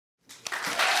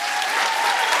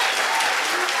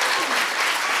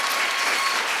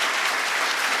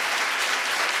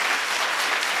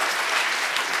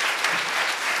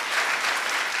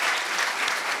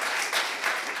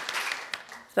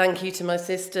Thank you to my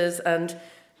sisters, and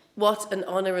what an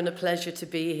honour and a pleasure to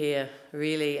be here,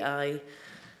 really.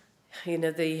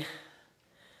 The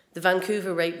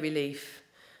Vancouver rape relief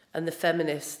and the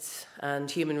feminists and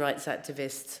human rights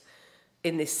activists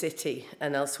in this city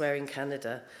and elsewhere in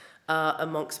Canada are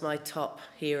amongst my top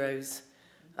heroes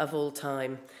of all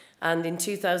time. And in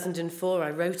 2004, I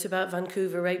wrote about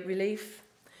Vancouver rape relief.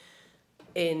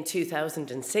 In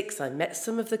 2006, I met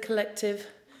some of the collective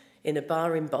in a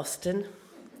bar in Boston.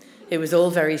 It was all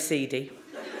very seedy.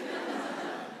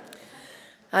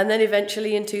 And then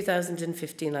eventually in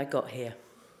 2015, I got here.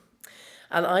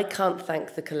 And I can't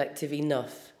thank the collective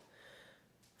enough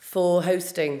for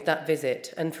hosting that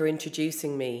visit and for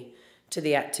introducing me to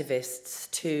the activists,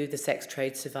 to the sex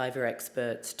trade survivor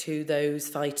experts, to those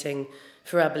fighting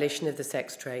for abolition of the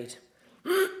sex trade.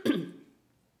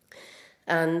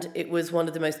 And it was one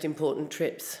of the most important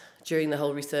trips during the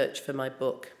whole research for my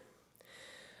book.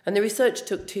 And the research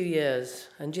took 2 years,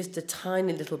 and just a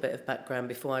tiny little bit of background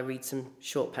before I read some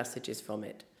short passages from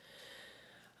it.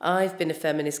 I've been a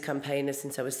feminist campaigner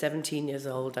since I was 17 years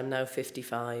old. I'm now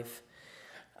 55.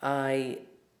 I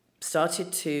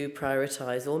started to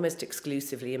prioritise almost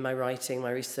exclusively in my writing,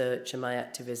 my research and my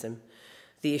activism,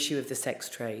 the issue of the sex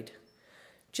trade,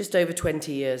 just over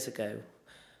 20 years ago.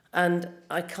 And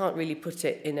I can't really put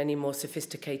it in any more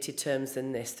sophisticated terms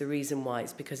than this. The reason why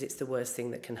is because it's the worst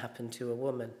thing that can happen to a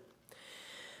woman.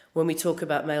 When we talk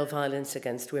about male violence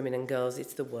against women and girls,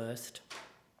 it's the worst.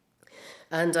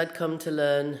 And I'd come to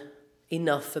learn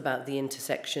enough about the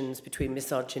intersections between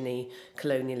misogyny,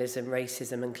 colonialism,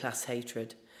 racism, and class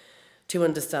hatred to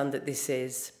understand that this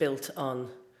is built on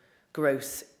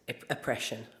gross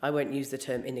oppression. I won't use the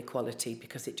term inequality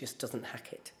because it just doesn't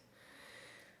hack it.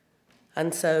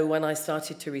 And so when I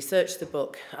started to research the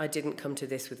book, I didn't come to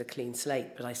this with a clean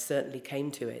slate, but I certainly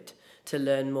came to it to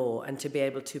learn more and to be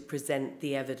able to present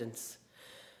the evidence,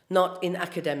 not in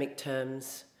academic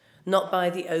terms, not by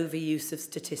the overuse of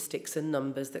statistics and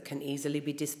numbers that can easily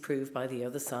be disproved by the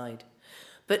other side,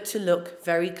 but to look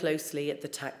very closely at the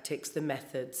tactics, the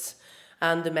methods,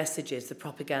 and the messages, the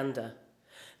propaganda,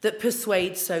 that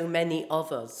persuade so many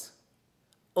of us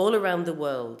all around the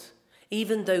world,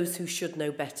 even those who should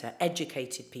know better,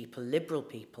 educated people, liberal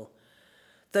people,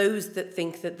 those that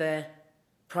think that they're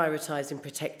prioritising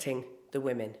protecting the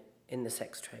women in the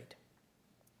sex trade.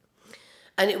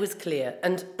 And it was clear,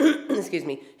 and excuse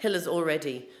me, Hill has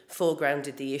already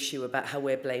foregrounded the issue about how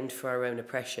we're blamed for our own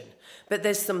oppression. But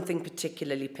there's something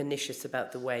particularly pernicious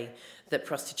about the way that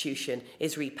prostitution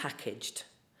is repackaged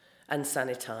and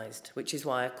sanitised, which is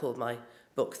why I called my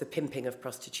book The Pimping of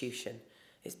Prostitution.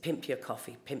 It's pimp your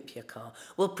coffee, pimp your car.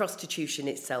 Well, prostitution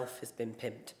itself has been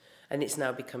pimped, and it's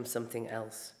now become something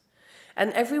else.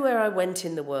 And everywhere I went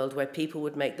in the world where people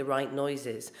would make the right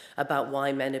noises about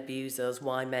why men abuse us,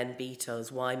 why men beat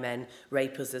us, why men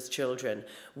rape us as children,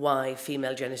 why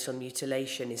female genital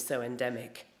mutilation is so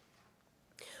endemic,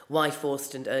 why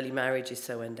forced and early marriage is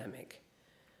so endemic,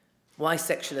 why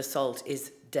sexual assault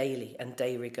is daily and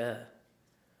de rigueur.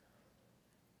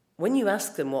 When you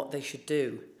ask them what they should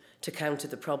do to counter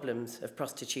the problems of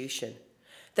prostitution,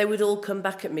 they would all come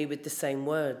back at me with the same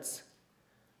words.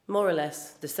 More or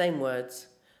less, the same words.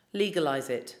 Legalise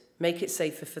it. Make it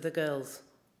safer for the girls.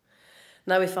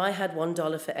 Now, if I had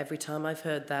 $1 for every time I've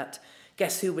heard that,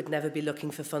 guess who would never be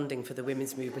looking for funding for the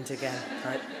women's movement again,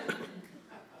 right?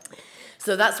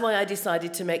 So that's why I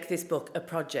decided to make this book a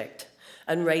project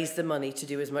and raise the money to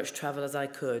do as much travel as I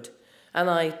could. And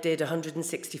I did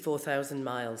 164,000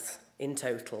 miles in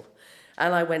total.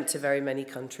 And I went to very many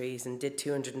countries and did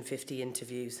 250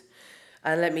 interviews.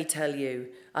 And let me tell you,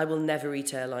 I will never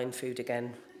eat airline food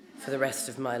again for the rest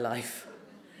of my life.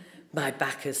 My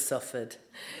back has suffered.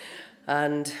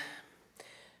 And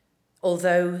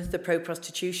although the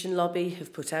pro-prostitution lobby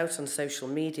have put out on social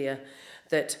media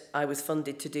that I was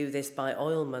funded to do this by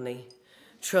oil money,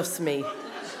 trust me,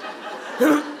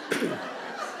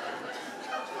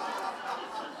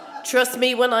 trust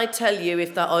me when I tell you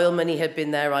if that oil money had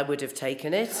been there, I would have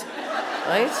taken it,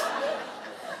 right?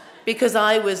 Because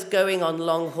I was going on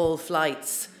long-haul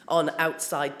flights on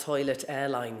outside toilet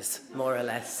airlines, more or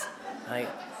less, right?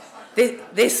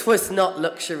 This was not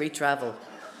luxury travel.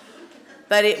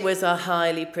 But it was a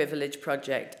highly privileged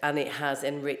project, and it has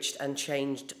enriched and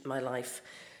changed my life.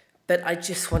 But I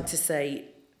just want to say,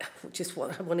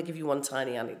 I want to give you one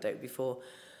tiny anecdote before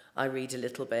I read a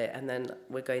little bit, and then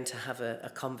we're going to have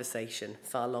a conversation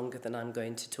far longer than I'm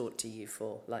going to talk to you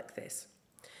for, like this.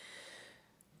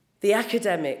 The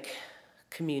academic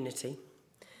community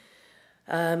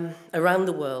around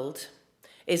the world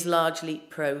is largely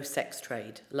pro-sex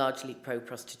trade, largely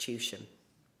pro-prostitution.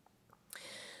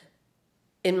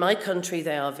 In my country,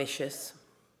 they are vicious,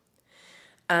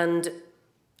 and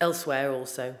elsewhere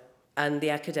also. And the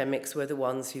academics were the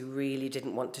ones who really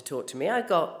didn't want to talk to me. I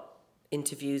got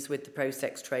interviews with the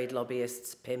pro-sex trade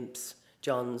lobbyists, pimps,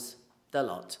 Johns, the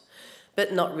lot,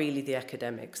 but not really the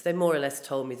academics. They more or less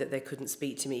told me that they couldn't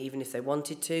speak to me even if they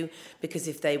wanted to, because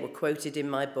if they were quoted in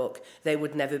my book, they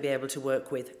would never be able to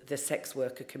work with the sex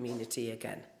worker community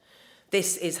again.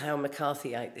 This is how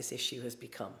McCarthyite this issue has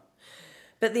become.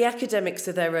 But the academics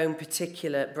are their own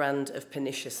particular brand of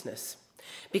perniciousness,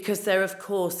 because they're, of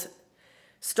course,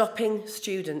 stopping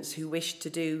students who wish to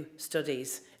do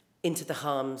studies into the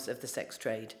harms of the sex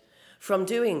trade from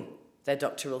doing their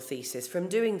doctoral thesis, from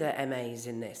doing their MAs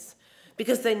in this,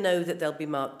 because they know that they'll be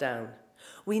marked down.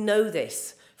 We know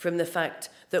this from the fact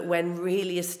that when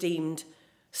really esteemed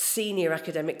senior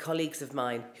academic colleagues of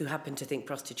mine who happen to think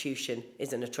prostitution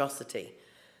is an atrocity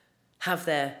have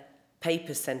their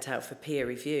papers sent out for peer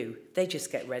review, they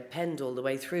just get red-penned all the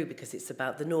way through because it's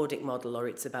about the Nordic model or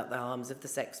it's about the harms of the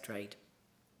sex trade.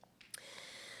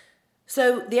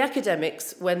 So the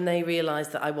academics, when they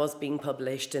realised that I was being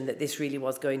published and that this really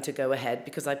was going to go ahead,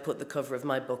 because I put the cover of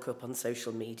my book up on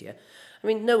social media, I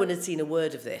mean, no one had seen a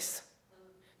word of this.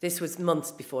 This was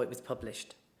months before it was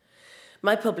published.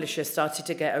 My publisher started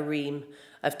to get a ream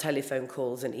of telephone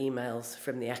calls and emails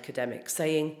from the academics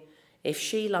saying, if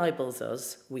she libels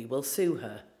us, we will sue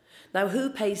her. Now, who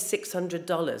pays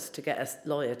 $600 to get a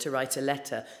lawyer to write a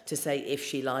letter to say, if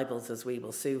she libels us, we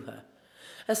will sue her?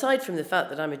 Aside from the fact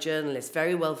that I'm a journalist,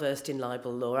 very well versed in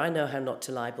libel law, I know how not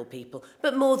to libel people.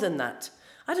 But more than that,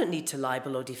 I don't need to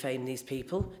libel or defame these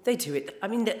people. They do it. I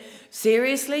mean,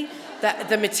 seriously,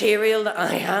 the material that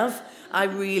I have, I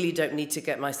really don't need to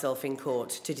get myself in court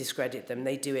to discredit them.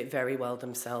 They do it very well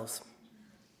themselves.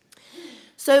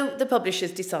 So the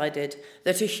publishers decided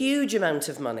that a huge amount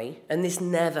of money, and this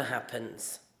never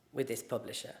happens with this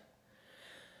publisher,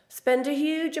 spend a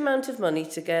huge amount of money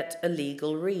to get a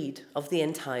legal read of the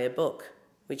entire book,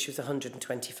 which was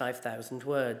 125,000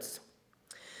 words.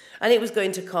 And it was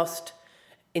going to cost,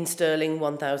 in sterling,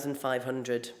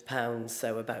 £1,500,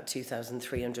 so about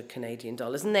 2,300 Canadian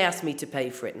dollars. And they asked me to pay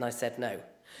for it, and I said no.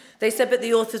 They said, but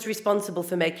the author's responsible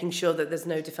for making sure that there's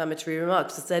no defamatory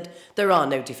remarks. I said, there are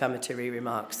no defamatory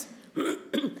remarks.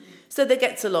 So they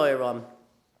get a lawyer on,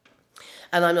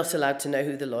 and I'm not allowed to know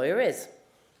who the lawyer is.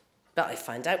 But I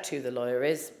find out who the lawyer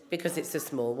is because it's a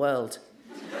small world.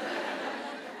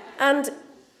 And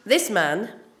this man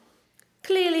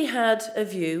clearly had a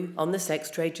view on the sex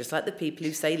trade, just like the people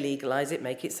who say legalise it,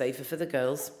 make it safer for the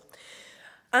girls.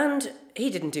 And he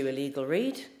didn't do a legal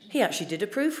read. He actually did a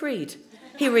proofread.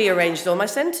 He rearranged all my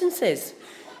sentences.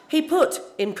 He put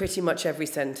in pretty much every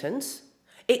sentence,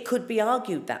 it could be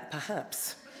argued that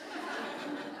perhaps.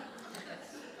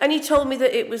 And he told me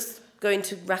that it was going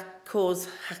to cause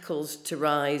hackles to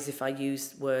rise if I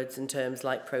used words and terms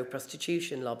like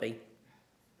pro-prostitution lobby,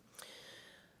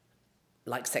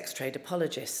 like sex trade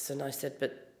apologists. And I said,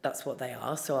 but that's what they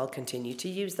are, so I'll continue to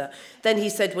use that. Then he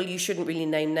said, well, you shouldn't really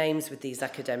name names with these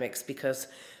academics because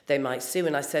they might sue.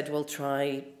 And I said, well,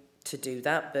 try to do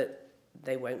that, but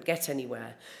they won't get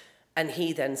anywhere. And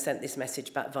he then sent this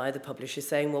message back via the publisher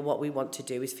saying, well, what we want to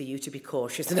do is for you to be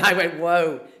cautious. And I went,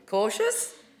 whoa,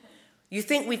 cautious? You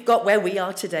think we've got where we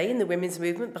are today in the women's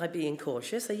movement by being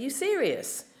cautious? Are you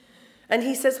serious? And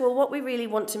he says, well, what we really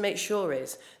want to make sure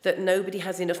is that nobody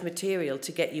has enough material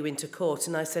to get you into court.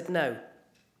 And I said, no,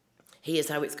 here's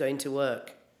how it's going to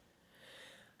work.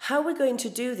 How we're going to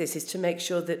do this is to make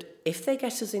sure that if they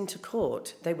get us into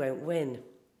court, they won't win.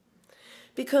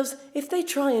 Because if they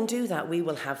try and do that, we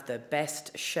will have the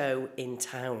best show in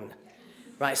town.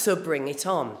 Right, so bring it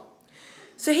on.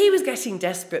 So he was getting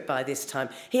desperate by this time.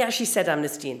 He actually said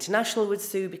Amnesty International would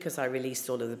sue because I released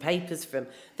all of the papers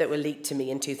that were leaked to me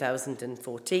in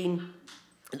 2014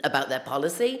 about their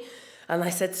policy. And I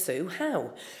said, sue?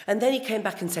 How? And then he came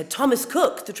back and said, Thomas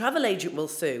Cook, the travel agent, will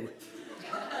sue.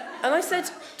 And I said,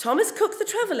 Thomas Cook, the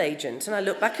travel agent? And I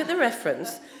looked back at the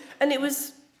reference, and it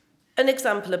was an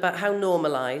example about how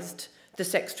normalised the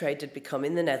sex trade had become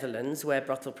in the Netherlands, where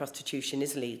brothel prostitution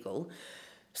is legal,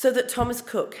 so that Thomas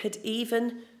Cook had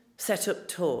even set up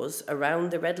tours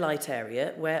around the red light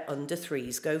area where under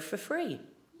threes go for free.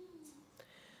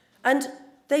 And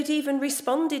they'd even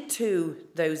responded to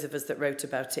those of us that wrote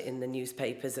about it in the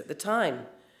newspapers at the time.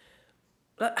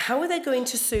 But how are they going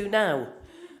to sue now?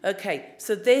 Okay,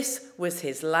 so this was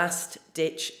his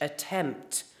last-ditch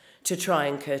attempt to try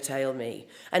and curtail me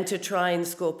and to try and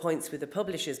score points with the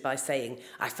publishers by saying,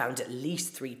 I found at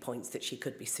least 3 points that she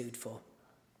could be sued for.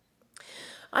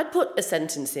 I'd put a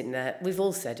sentence in there. We've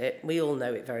all said it. We all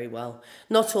know it very well.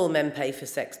 Not all men pay for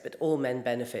sex, but all men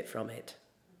benefit from it.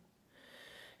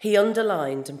 He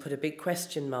underlined and put a big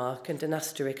question mark and an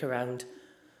asterisk around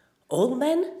all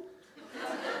men.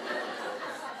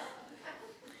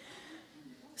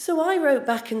 So I wrote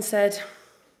back and said,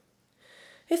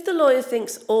 if the lawyer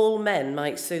thinks all men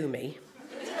might sue me,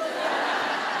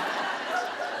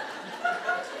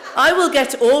 I will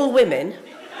get all women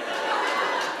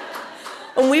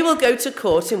and we will go to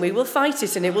court and we will fight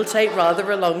it, and it will take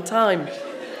rather a long time.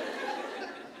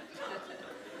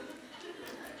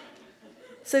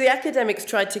 So the academics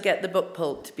tried to get the book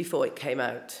pulped before it came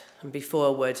out and before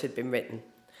a word had been written.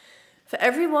 For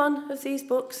every one of these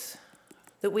books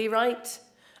that we write,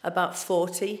 about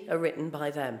 40 are written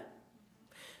by them.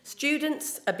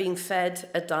 Students are being fed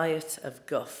a diet of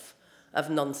guff, of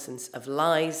nonsense, of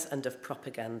lies and of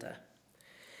propaganda.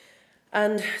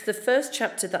 And the first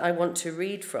chapter that I want to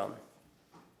read from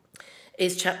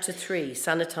is chapter 3,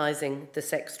 Sanitising the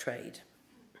Sex Trade.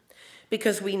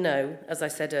 Because we know, as I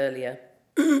said earlier,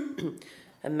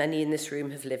 and many in this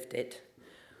room have lived it,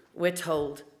 we're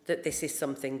told that this is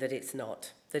something that it's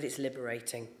not, that it's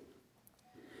liberating.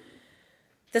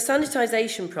 The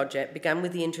sanitisation project began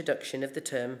with the introduction of the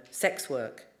term sex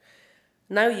work,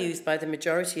 now used by the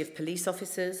majority of police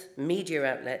officers, media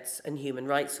outlets and human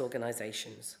rights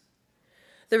organisations.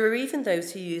 There are even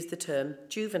those who use the term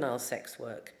juvenile sex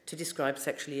work to describe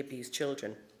sexually abused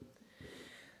children.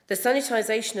 The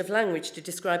sanitisation of language to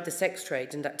describe the sex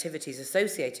trade and activities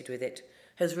associated with it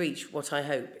has reached what I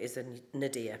hope is a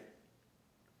nadir.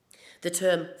 The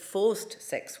term forced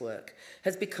sex work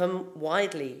has become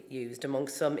widely used among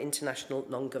some international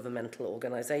non-governmental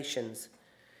organisations,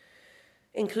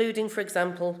 including, for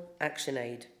example,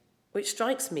 ActionAid, which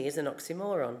strikes me as an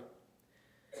oxymoron.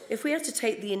 If we are to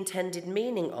take the intended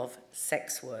meaning of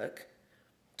sex work,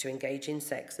 to engage in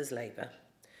sex as labour,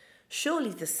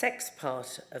 surely the sex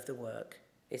part of the work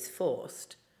is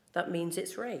forced. That means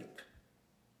it's rape,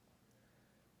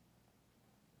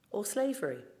 or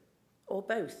slavery, or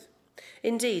both.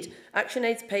 Indeed,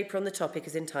 ActionAid's paper on the topic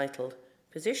is entitled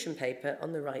Position Paper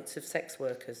on the Rights of Sex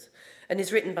Workers and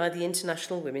is written by the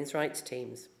International Women's Rights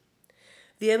Teams.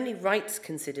 The only rights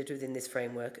considered within this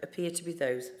framework appear to be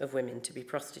those of women to be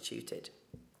prostituted.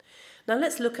 Now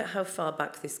let's look at how far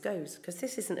back this goes, because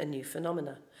this isn't a new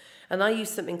phenomena. And I use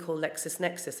something called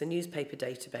LexisNexis, a newspaper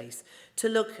database, to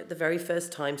look at the very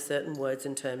first time certain words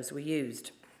and terms were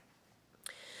used.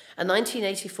 A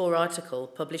 1984 article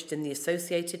published in the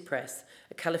Associated Press,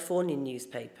 a Californian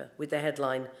newspaper, with the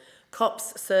headline,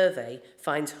 Cops Survey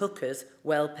Finds Hookers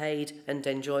Well Paid and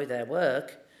Enjoy Their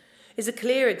Work, is a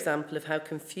clear example of how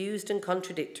confused and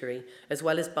contradictory, as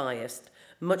well as biased,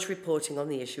 much reporting on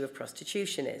the issue of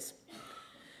prostitution is.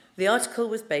 The article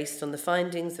was based on the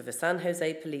findings of a San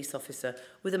Jose police officer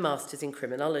with a master's in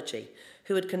criminology,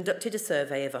 who had conducted a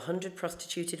survey of 100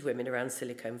 prostituted women around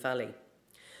Silicon Valley.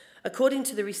 According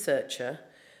to the researcher,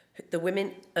 the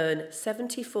women earn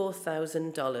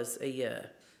 $74,000 a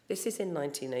year. This is in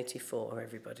 1984,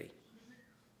 everybody.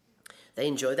 They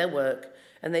enjoy their work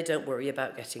and they don't worry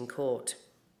about getting caught.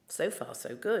 So far,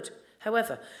 so good.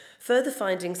 However, further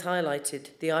findings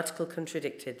highlighted the article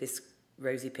contradicted this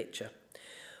rosy picture.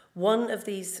 Of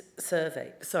these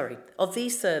surveyed,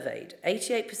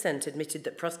 88% admitted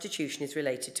that prostitution is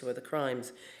related to other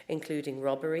crimes, including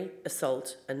robbery,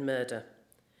 assault and murder.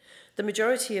 The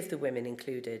majority of the women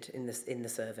included in the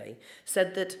survey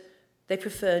said that they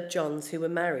preferred Johns who were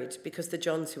married because the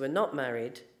Johns who are not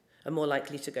married are more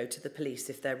likely to go to the police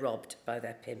if they're robbed by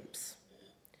their pimps.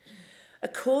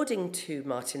 According to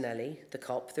Martinelli, the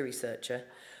cop, the researcher,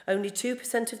 only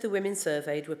 2% of the women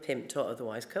surveyed were pimped or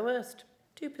otherwise coerced.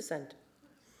 2%.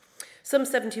 Some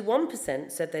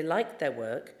 71% said they liked their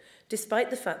work, despite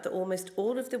the fact that almost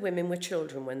all of the women were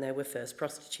children when they were first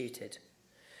prostituted.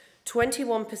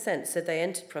 21% said they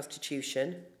entered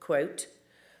prostitution, quote,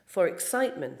 for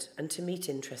excitement and to meet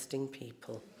interesting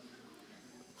people.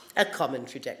 A common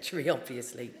trajectory,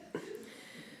 obviously.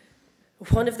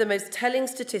 One of the most telling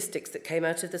statistics that came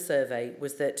out of the survey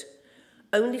was that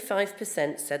only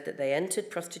 5% said that they entered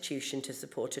prostitution to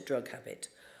support a drug habit,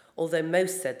 although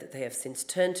most said that they have since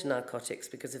turned to narcotics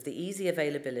because of the easy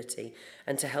availability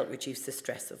and to help reduce the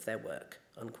stress of their work,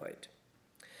 unquote.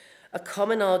 A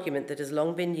common argument that has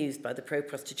long been used by the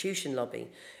pro-prostitution lobby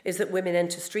is that women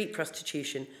enter street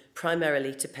prostitution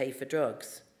primarily to pay for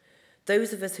drugs.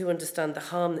 Those of us who understand the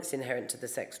harm that's inherent to the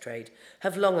sex trade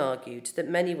have long argued that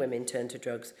many women turn to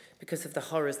drugs because of the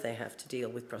horrors they have to deal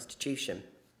with prostitution.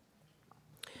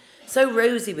 So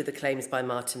rosy were the claims by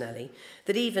Martinelli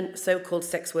that even so-called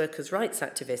sex workers' rights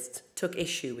activists took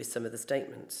issue with some of the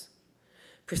statements.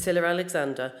 Priscilla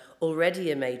Alexander, already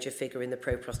a major figure in the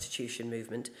pro-prostitution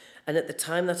movement, and at the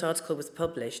time that article was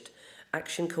published,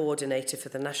 action coordinator for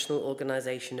the National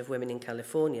Organization of Women in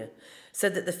California,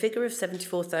 said that the figure of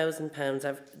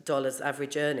 $74,000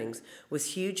 average earnings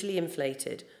was hugely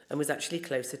inflated and was actually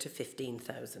closer to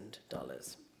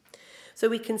 $15,000. So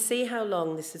we can see how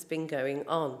long this has been going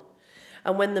on.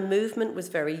 And when the movement was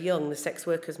very young, the sex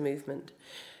workers movement,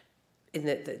 in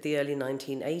the early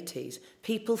 1980s,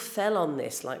 people fell on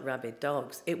this like rabid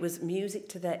dogs. It was music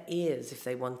to their ears, if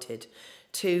they wanted,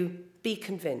 to be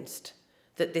convinced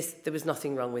that there was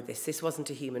nothing wrong with this. This wasn't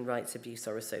a human rights abuse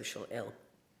or a social ill.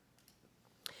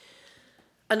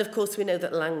 And of course, we know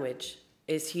that language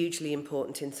is hugely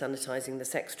important in sanitising the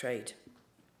sex trade.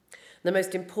 The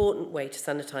most important way to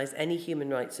sanitise any human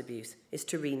rights abuse is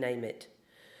to rename it.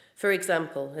 For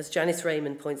example, as Janice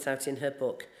Raymond points out in her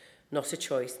book, Not a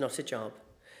Choice, Not a Job,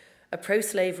 a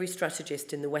pro-slavery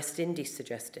strategist in the West Indies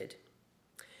suggested,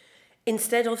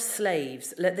 instead of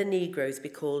slaves, let the Negroes be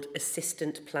called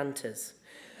assistant planters,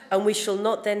 and we shall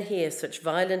not then hear such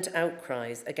violent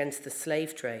outcries against the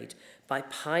slave trade by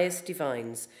pious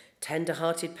divines,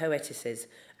 tender-hearted poetesses,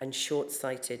 and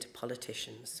short-sighted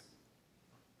politicians.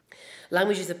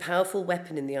 Language is a powerful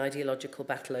weapon in the ideological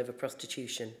battle over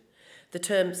prostitution. The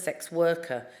term sex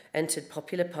worker entered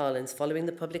popular parlance following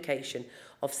the publication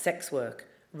of Sex Work,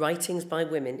 Writings by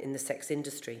Women in the Sex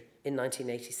Industry in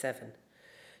 1987.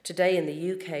 Today in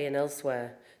the UK and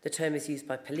elsewhere, the term is used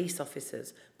by police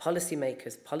officers,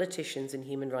 policymakers, politicians and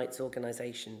human rights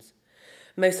organisations.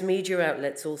 Most media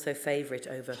outlets also favour it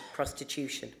over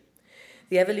prostitution.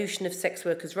 The evolution of sex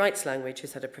workers' rights language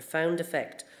has had a profound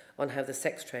effect on how the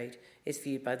sex trade is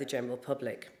viewed by the general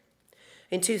public.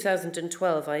 In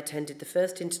 2012, I attended the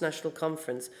first international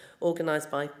conference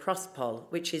organised by Prospol,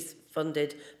 which is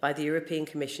funded by the European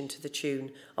Commission to the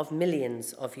tune of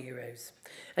millions of euros.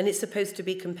 And it's supposed to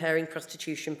be comparing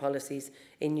prostitution policies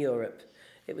in Europe.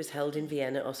 It was held in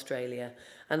Vienna, Australia,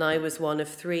 and I was one of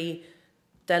 3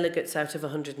 delegates out of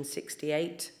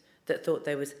 168 that thought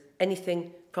there was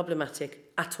anything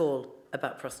problematic at all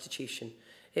about prostitution.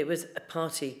 It was a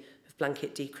party of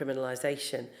blanket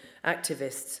decriminalisation,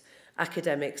 activists,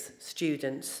 academics,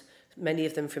 students, many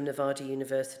of them from Nevada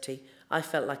University. I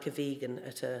felt like a vegan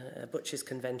at a butcher's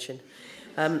convention.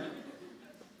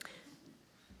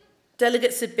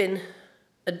 Delegates had been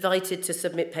invited to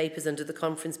submit papers under the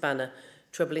conference banner,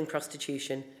 Troubling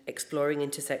Prostitution, Exploring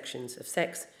Intersections of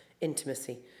Sex,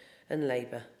 Intimacy and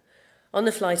Labour. On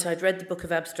the flight, I'd read the book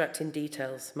of abstract in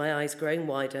details, my eyes growing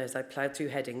wider as I ploughed through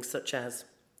headings such as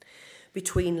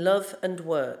Between Love and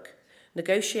Work,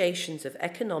 Negotiations of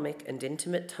Economic and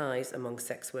Intimate Ties Among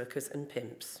Sex Workers and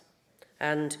Pimps,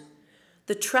 and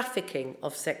The Trafficking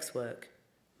of Sex Work,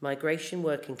 Migration,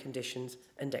 Working Conditions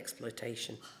and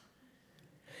Exploitation.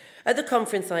 At the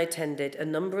conference, I attended a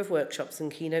number of workshops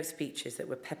and keynote speeches that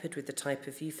were peppered with the type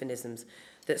of euphemisms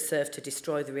that serve to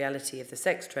destroy the reality of the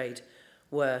sex trade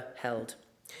were held.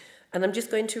 And I'm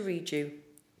just going to read you,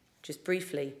 just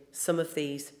briefly, some of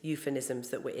these euphemisms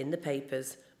that were in the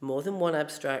papers, more than one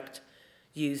abstract,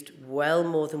 used well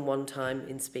more than one time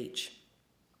in speech.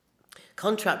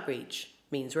 Contract breach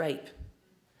means rape.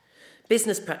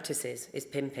 Business practices is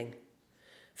pimping.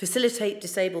 Facilitate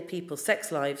disabled people's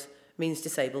sex lives means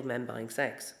disabled men buying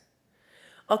sex.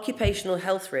 Occupational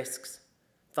health risks,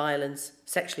 violence,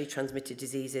 sexually transmitted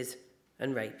diseases,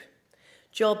 and rape.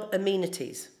 Job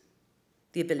amenities,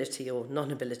 the ability or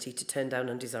non-ability to turn down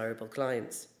undesirable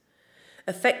clients.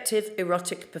 Effective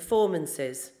erotic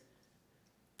performances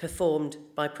performed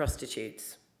by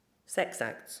prostitutes. Sex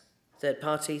acts, third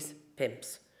parties,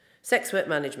 pimps. Sex work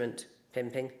management,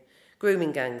 pimping.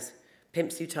 Grooming gangs,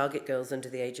 pimps who target girls under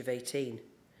the age of 18.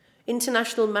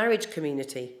 International marriage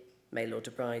community, mail order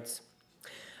brides.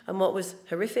 And what was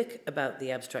horrific about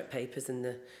the abstract papers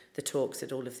and the talks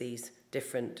at all of these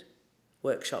different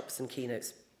workshops and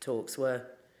keynote talks were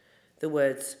the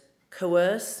words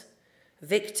coerce,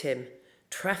 victim,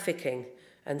 trafficking,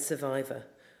 and survivor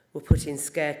were put in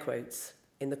scare quotes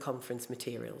in the conference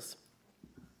materials.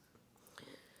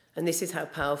 And this is how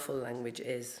powerful language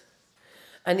is.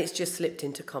 And it's just slipped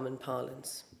into common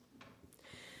parlance.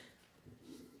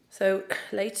 So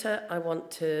later I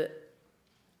want to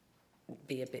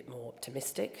be a bit more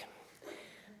optimistic,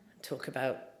 talk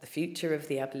about the future of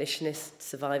the abolitionist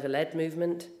survivor-led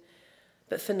movement.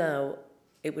 But for now,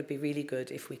 it would be really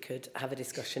good if we could have a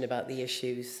discussion about the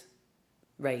issues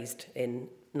raised in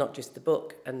not just the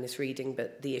book and this reading,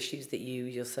 but the issues that you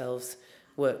yourselves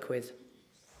work with.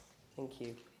 Thank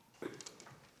you.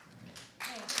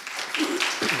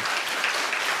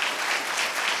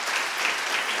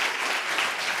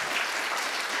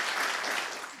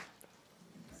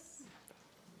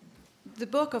 The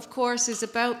book, of course, is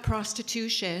about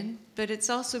prostitution, but it's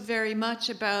also very much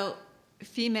about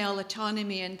female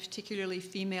autonomy, and particularly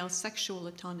female sexual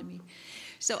autonomy.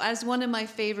 So as one of my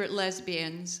favorite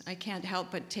lesbians, I can't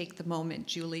help but take the moment,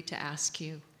 Julie, to ask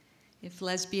you if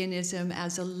lesbianism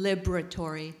as a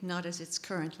liberatory, not as it's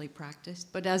currently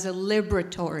practiced, but as a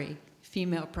liberatory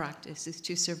female practice is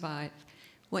to survive,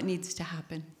 what needs to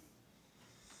happen?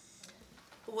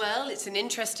 Well, it's an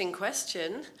interesting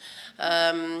question.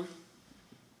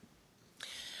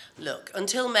 Look,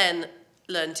 until men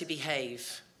learn to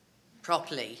behave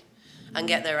properly and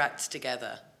get their acts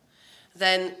together,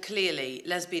 then clearly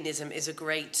lesbianism is a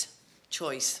great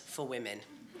choice for women.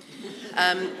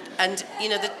 And you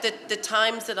know, the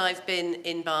times that I've been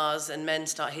in bars and men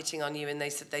start hitting on you and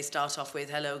they start off with,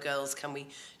 hello girls, can we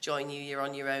join you, you're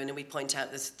on your own, and we point out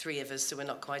there's 3 of us so we're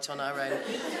not quite on our own.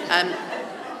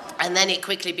 And then it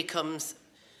quickly becomes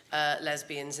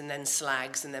lesbians and then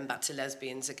slags and then back to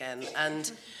lesbians again.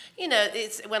 And you know,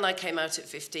 it's when I came out at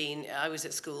 15, I was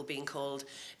at school being called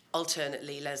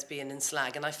alternately lesbian and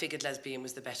slag, and I figured lesbian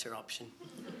was the better option.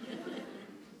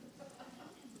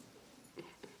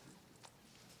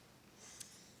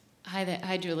 Hi there.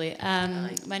 Hi, Julie.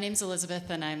 Hi. My name's Elizabeth,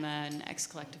 and I'm an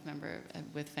ex-collective member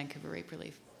with Vancouver Rape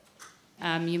Relief.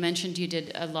 You mentioned you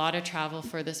did a lot of travel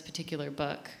for this particular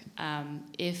book.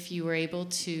 If you were able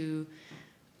to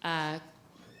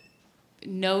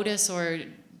notice or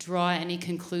draw any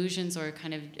conclusions or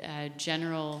kind of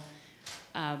general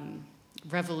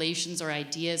revelations or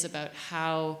ideas about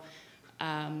how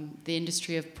the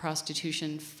industry of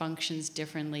prostitution functions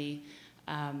differently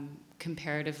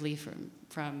comparatively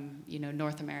from you know,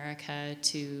 North America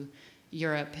to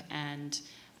Europe, and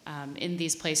in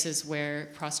these places where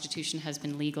prostitution has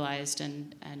been legalized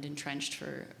and entrenched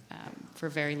for a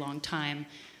very long time,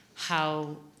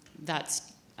 how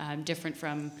that's different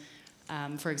from,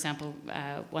 for example,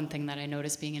 one thing that I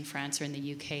noticed being in France or in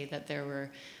the UK, that there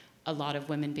were a lot of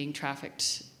women being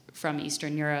trafficked from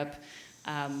Eastern Europe,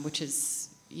 which is,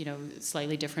 you know,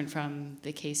 slightly different from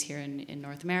the case here in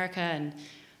North America. And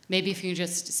maybe if you can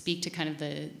just speak to kind of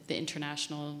the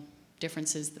international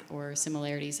differences or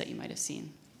similarities that you might have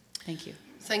seen. Thank you.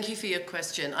 Thank you for your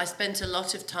question. I spent a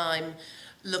lot of time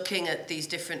looking at these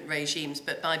different regimes,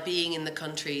 but by being in the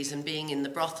countries and being in the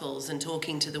brothels and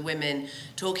talking to the women,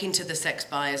 talking to the sex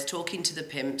buyers, talking to the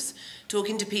pimps,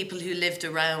 talking to people who lived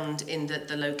around in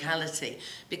the locality,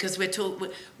 because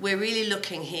we're really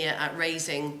looking here at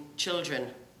raising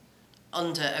children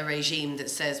under a regime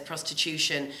that says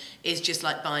prostitution is just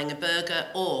like buying a burger,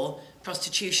 or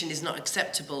prostitution is not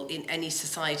acceptable in any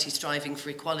society striving for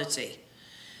equality.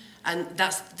 And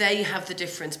they have the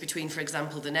difference between, for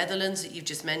example, the Netherlands that you've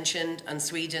just mentioned and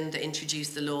Sweden that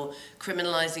introduced the law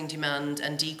criminalising demand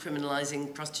and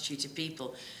decriminalising prostituted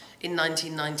people in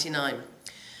 1999.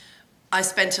 I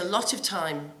spent a lot of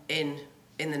time in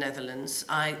the Netherlands.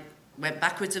 I went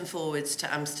backwards and forwards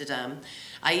to Amsterdam.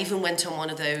 I even went on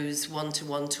one of those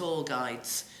one-to-one tour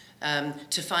guides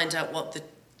to find out what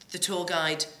the tour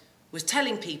guide was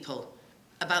telling people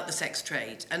about the sex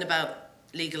trade and about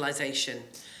legalisation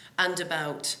and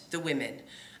about the women.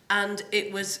 And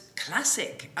it was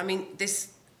classic. I mean,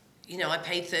 you know, I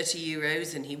paid 30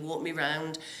 euros and he walked me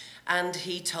around and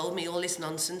he told me all this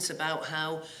nonsense about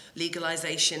how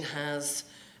legalisation has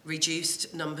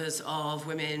reduced numbers of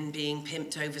women being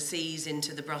pimped overseas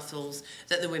into the brothels,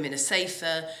 that the women are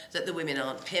safer, that the women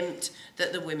aren't pimped,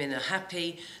 that the women are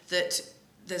happy, that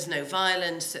there's no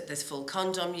violence, that there's full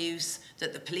condom use,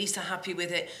 that the police are happy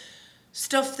with it.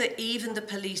 Stuff that even the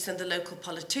police and the local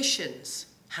politicians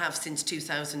have since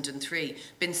 2003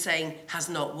 been saying has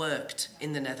not worked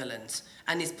in the Netherlands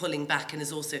and is pulling back, and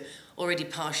has also already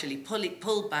partially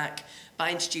pulled back by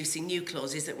introducing new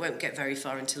clauses that won't get very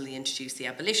far until they introduce the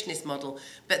abolitionist model,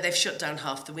 but they've shut down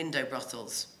half the window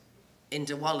brothels in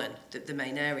De Wallen, the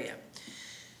main area.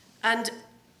 And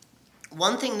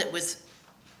one thing that was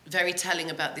very telling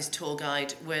about this tour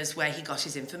guide was where he got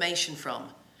his information from.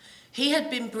 He had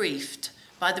been briefed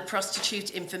by the Prostitute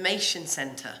Information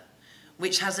Centre,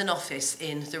 which has an office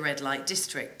in the red light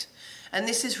district. And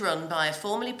this is run by a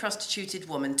formerly prostituted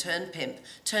woman turned pimp,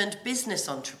 turned business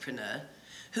entrepreneur,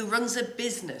 who runs a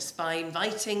business by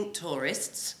inviting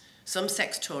tourists, some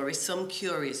sex tourists, some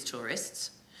curious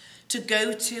tourists, to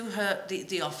go to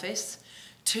the office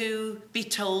to be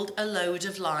told a load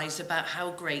of lies about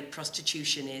how great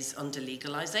prostitution is under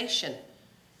legalisation.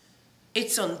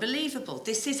 It's unbelievable.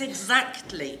 This is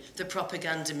exactly the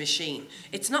propaganda machine.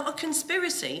 It's not a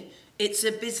conspiracy, it's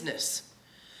a business.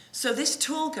 So this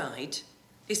tour guide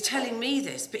is telling me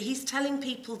this, but he's telling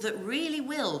people that really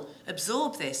will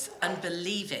absorb this and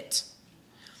believe it.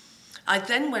 I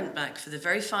then went back for the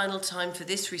very final time for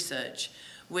this research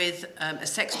with a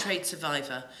sex trade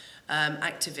survivor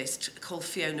activist called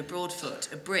Fiona Broadfoot,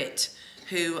 a Brit,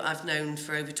 who I've known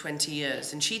for over 20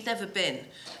 years, and she'd never been,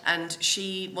 and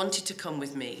she wanted to come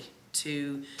with me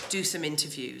to do some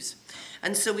interviews.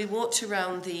 And so we walked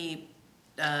around the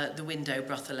window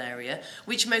brothel area,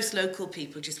 which most local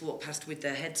people just walk past with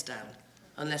their heads down,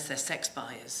 unless they're sex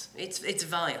buyers. It's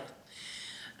vile.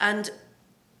 And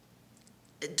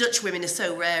Dutch women are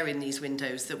so rare in these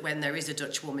windows that when there is a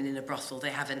Dutch woman in a brothel,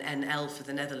 they have an NL for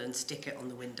the Netherlands sticker on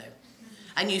the window.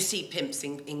 And you see pimps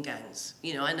in gangs.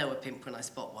 You know, I know a pimp when I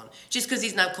spot one. Just because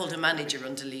he's now called a manager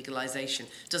under legalisation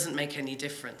doesn't make any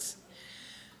difference.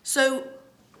 So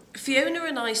Fiona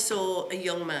and I saw a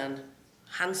young man,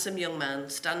 handsome young man,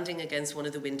 standing against one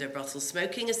of the window brothels,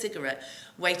 smoking a cigarette,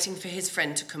 waiting for his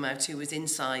friend to come out who was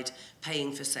inside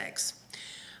paying for sex.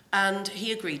 And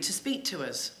he agreed to speak to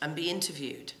us and be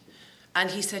interviewed.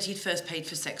 And he said he'd first paid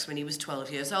for sex when he was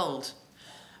 12 years old.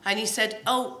 And he said,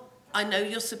 oh, I know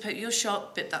you're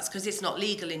shocked, but that's because it's not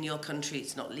legal in your country.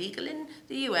 It's not legal in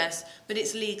the US, but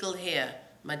it's legal here.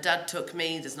 My dad took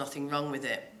me, there's nothing wrong with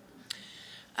it.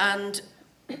 And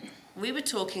we were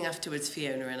talking afterwards,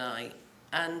 Fiona and I,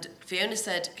 and Fiona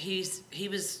said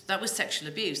that was sexual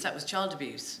abuse, that was child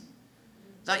abuse.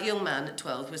 That young man at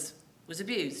 12 was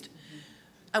abused.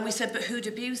 And we said, but who'd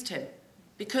abused him?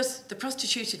 Because the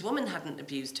prostituted woman hadn't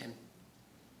abused him.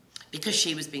 Because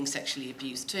she was being sexually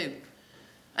abused too.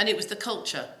 And it was the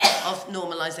culture of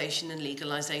normalisation and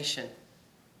legalisation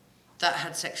that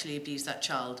had sexually abused that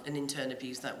child and in turn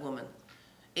abused that woman.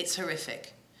 It's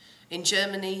horrific. In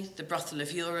Germany, the brothel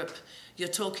of Europe, you're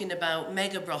talking about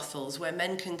mega brothels where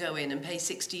men can go in and pay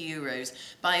 60 euros,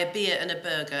 buy a beer and a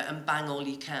burger and bang all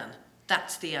you can.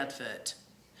 That's the advert.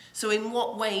 So in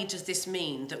what way does this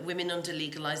mean that women under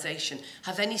legalisation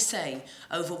have any say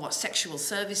over what sexual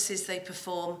services they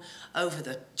perform, over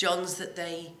the johns that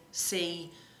they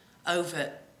see,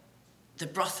 over the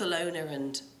brothel owner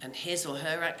and his or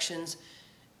her actions?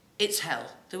 It's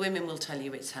hell. The women will tell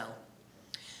you it's hell.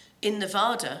 In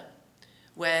Nevada,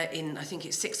 where in, I think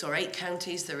it's 6 or 8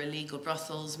 counties, there are illegal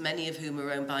brothels, many of whom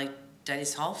are owned by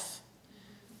Dennis Hoff,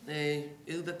 the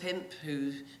Uber pimp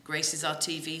who graces our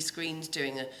TV screens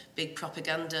doing a big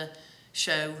propaganda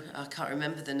show. I can't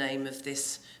remember the name of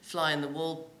this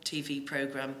fly-on-the-wall TV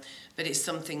programme, but it's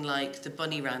something like The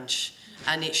Bunny Ranch,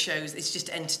 and it's just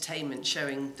entertainment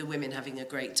showing the women having a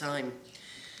great time.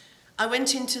 I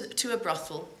went into a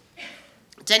brothel.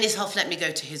 Dennis Hoff let me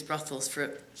go to his brothels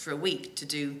for a week to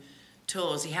do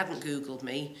tours. He hadn't Googled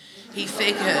me. He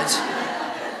figured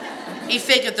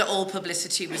that all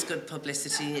publicity was good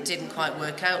publicity. It didn't quite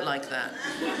work out like that.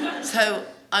 So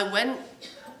I went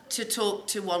to talk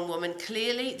to one woman.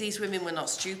 Clearly, these women were not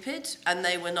stupid and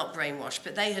they were not brainwashed,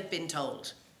 but they had been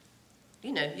told,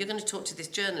 you know, you're going to talk to this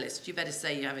journalist, you better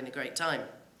say you're having a great time.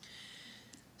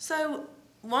 So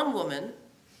one woman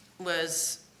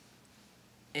was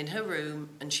in her room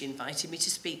and she invited me to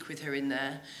speak with her in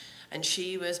there, and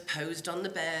she was posed on the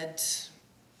bed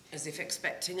as if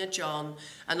expecting a John,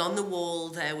 and on the wall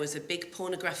there was a big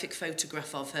pornographic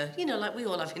photograph of her, you know, like we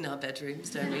all have in our bedrooms,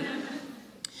 don't we?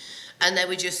 And there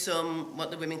were just some,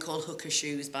 what the women call hooker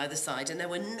shoes by the side, and there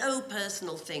were no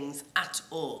personal things at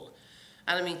all.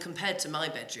 And I mean, compared to my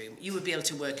bedroom, you would be able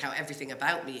to work out everything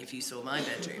about me if you saw my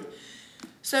bedroom.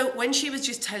 So when she was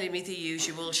just telling me the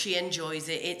usual, she enjoys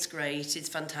it, it's great, it's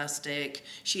fantastic,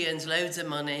 she earns loads of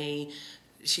money,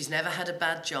 she's never had a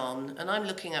bad John, and I'm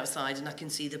looking outside and I can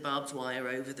see the barbed wire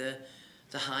over the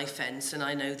high fence, and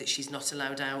I know that she's not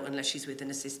allowed out unless she's with an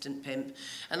assistant pimp,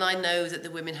 and I know that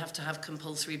the women have to have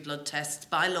compulsory blood tests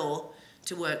by law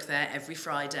to work there every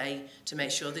Friday to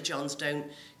make sure the Johns don't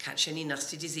catch any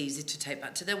nasty diseases to take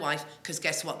back to their wife, because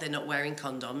guess what, they're not wearing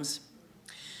condoms.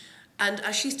 And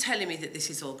as she's telling me that this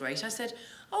is all great, I said,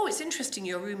 oh, it's interesting,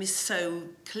 your room is so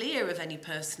clear of any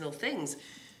personal things.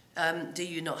 Do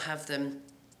you not have them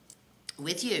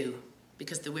with you?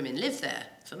 Because the women live there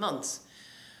for months.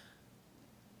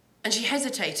 And she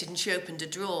hesitated and she opened a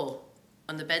drawer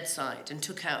on the bedside and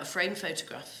took out a framed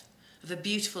photograph of a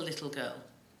beautiful little girl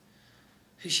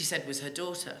who she said was her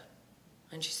daughter.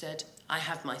 And she said, I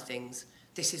have my things,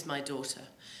 this is my daughter,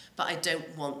 but I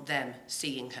don't want them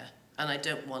seeing her, and I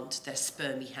don't want their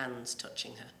spermy hands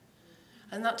touching her.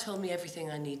 And that told me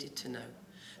everything I needed to know.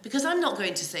 Because I'm not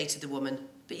going to say to the woman,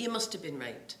 but you must have been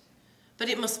raped, but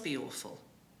it must be awful.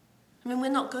 I mean, we're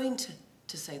not going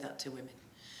to say that to women.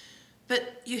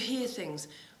 But you hear things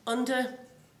under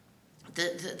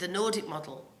the Nordic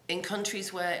model, in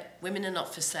countries where women are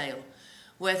not for sale,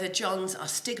 where the Johns are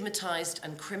stigmatised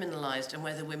and criminalised, and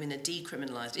where the women are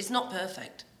decriminalised. It's not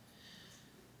perfect.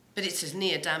 but it's as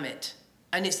near, damn it.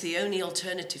 And it's the only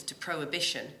alternative to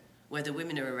prohibition, where the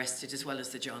women are arrested as well as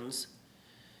the Johns.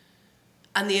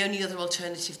 And the only other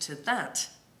alternative to that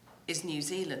is New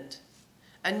Zealand.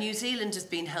 And New Zealand has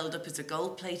been held up as a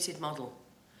gold-plated model,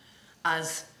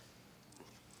 as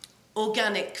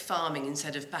organic farming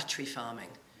instead of battery farming.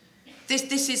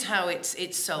 This is how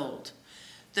it's sold.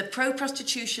 The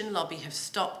pro-prostitution lobby have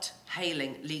stopped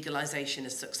hailing legalisation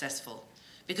as successful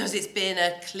because it's been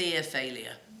a clear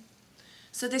failure.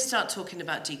 So they start talking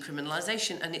about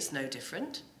decriminalisation, and it's no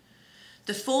different.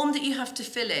 The form that you have to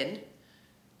fill in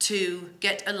to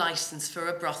get a licence for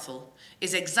a brothel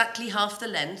is exactly half the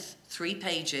length, 3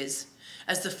 pages,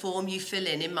 as the form you fill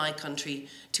in my country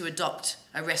to adopt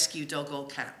a rescue dog or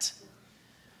cat.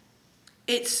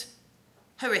 It's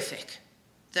horrific.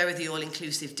 There are the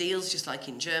all-inclusive deals, just like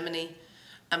in Germany,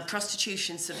 and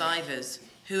prostitution survivors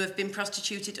who have been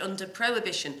prostituted under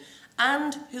prohibition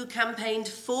and who campaigned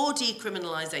for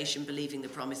decriminalisation, believing the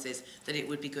promises that it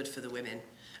would be good for the women,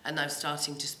 and now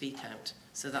starting to speak out.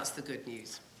 So that's the good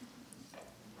news.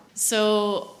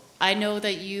 So I know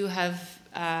that you have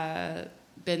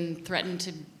been threatened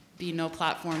to be no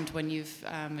platformed when you've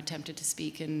attempted to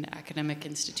speak in academic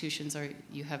institutions, or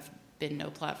you have been no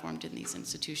platformed in these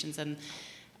institutions. And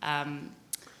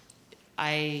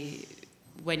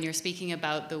when you're speaking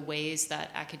about the ways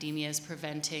that academia is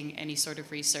preventing any sort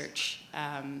of research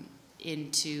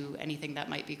into anything that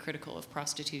might be critical of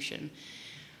prostitution,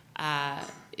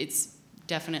 it's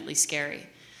definitely scary.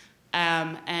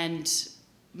 And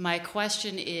my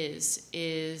question is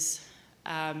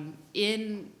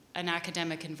in an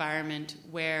academic environment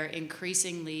where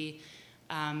increasingly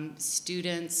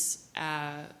students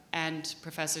and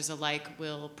professors alike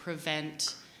will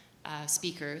prevent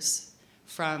speakers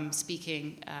from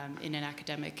speaking in an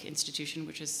academic institution,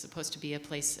 which is supposed to be a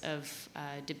place of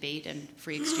debate and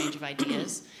free exchange of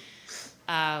ideas,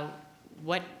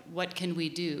 what can we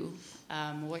do?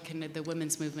 What can the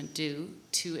women's movement do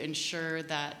to ensure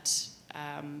that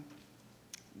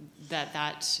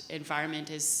that environment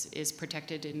is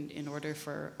protected in order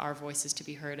for our voices to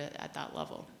be heard at that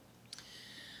level?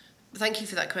 Thank you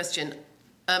for that question.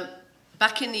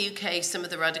 Back in the UK, some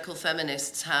of the radical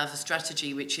feminists have a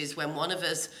strategy, which is when one of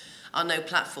us are no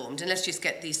platformed, and let's just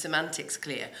get these semantics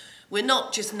clear. We're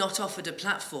not just not offered a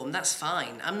platform, that's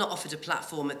fine. I'm not offered a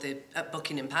platform at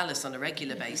Buckingham Palace on a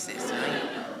regular basis, right?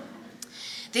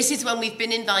 This is when we've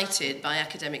been invited by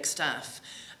academic staff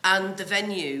and the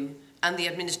venue and the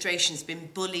administration's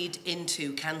been bullied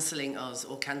into cancelling us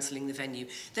or cancelling the venue.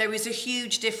 There is a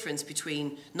huge difference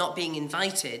between not being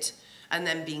invited and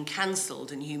then being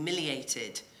cancelled and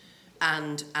humiliated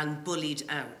and bullied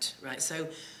out, right? So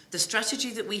the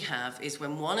strategy that we have is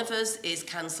when one of us is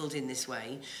cancelled in this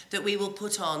way, that we will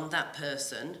put on that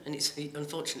person, and it's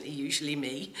unfortunately usually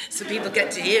me, so people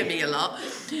get to hear me a lot,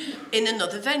 in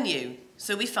another venue.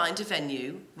 So we find a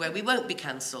venue where we won't be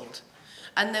cancelled.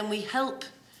 And then we help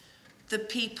the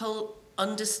people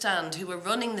understand who are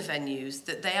running the venues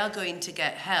that they are going to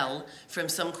get hell from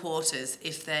some quarters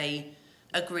if they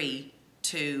agree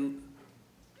to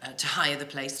hire the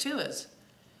place to us.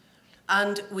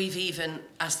 And we've even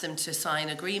asked them to sign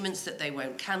agreements that they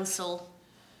won't cancel.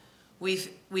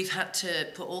 We've had to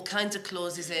put all kinds of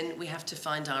clauses in. We have to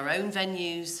find our own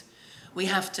venues. We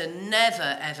have to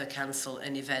never, ever cancel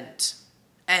an event,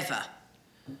 ever.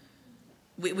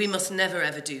 We must never,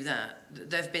 ever do that.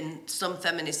 There have been some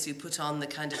feminists who put on the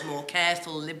kind of more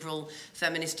careful, liberal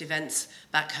feminist events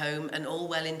back home, and all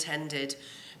well-intended,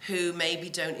 who maybe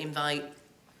don't invite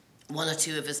one or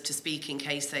two of us to speak in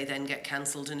case they then get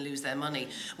cancelled and lose their money.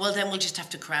 Well, then we'll just have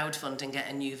to crowdfund and get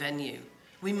a new venue.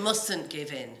 We mustn't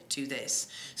give in to this.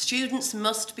 Students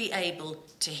must be able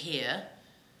to hear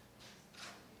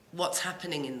what's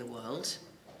happening in the world,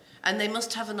 and they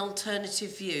must have an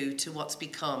alternative view to what's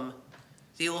become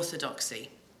the orthodoxy.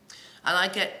 And I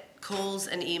get calls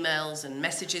and emails and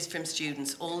messages from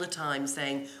students all the time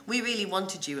saying, we really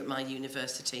wanted you at my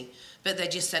university, but they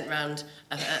just sent round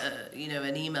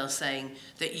an email saying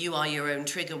that you are your own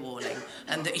trigger warning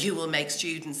and that you will make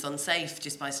students unsafe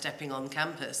just by stepping on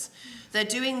campus. They're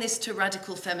doing this to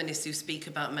radical feminists who speak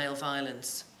about male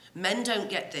violence. Men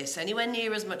don't get this anywhere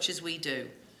near as much as we do.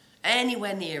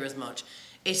 Anywhere near as much.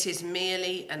 It is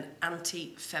merely an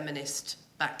anti-feminist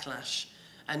backlash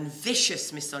and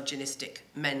vicious misogynistic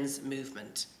men's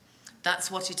movement. That's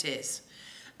what it is.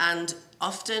 And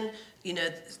often,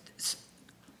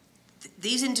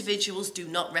 these individuals do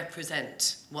not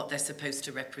represent what they're supposed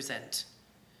to represent.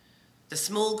 The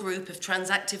small group of trans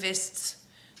activists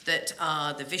that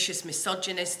are the vicious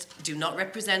misogynists do not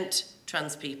represent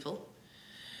trans people.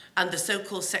 And the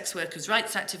so-called sex workers'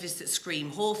 rights activists that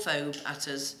scream whorephobe at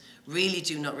us really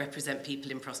do not represent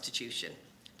people in prostitution.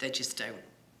 They just don't.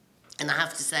 And I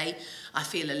have to say, I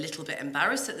feel a little bit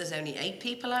embarrassed that there's only 8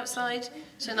 people outside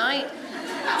tonight.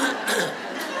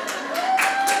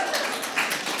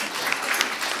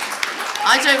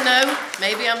 I don't know,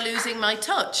 maybe I'm losing my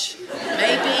touch.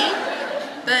 Maybe.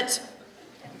 But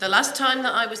the last time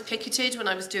that I was picketed when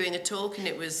I was doing a talk, and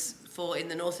it was in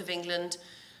the north of England,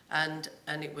 and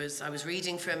I was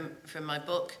reading from my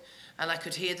book, and I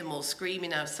could hear them all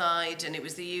screaming outside, and it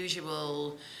was the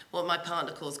usual, what my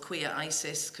partner calls queer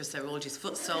ISIS, because they're all just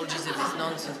foot soldiers of this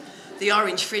nonsense. The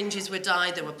orange fringes were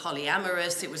dyed, they were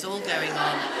polyamorous, it was all going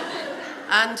on.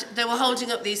 And they were holding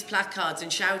up these placards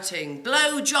and shouting,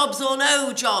 blow jobs or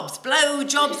no jobs, blow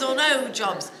jobs or no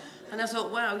jobs. And I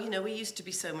thought, wow, you know, we used to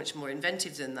be so much more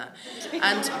inventive than that.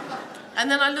 And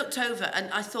then I looked over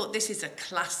and I thought, this is a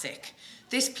classic.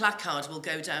 This placard will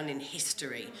go down in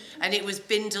history. And it was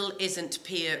Bindel isn't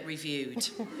peer reviewed.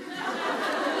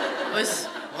 It was,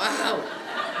 wow.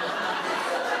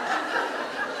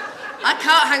 I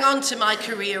can't hang on to my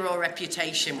career or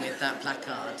reputation with that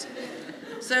placard.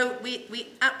 So we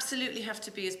absolutely have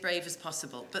to be as brave as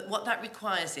possible. But what that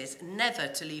requires is never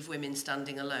to leave women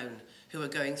standing alone who are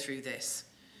going through this.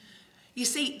 You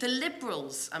see, the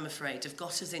Liberals, I'm afraid, have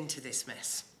got us into this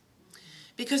mess.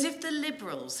 Because if the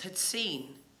Liberals had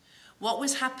seen what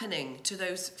was happening to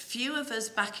those few of us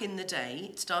back in the day,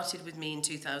 it started with me in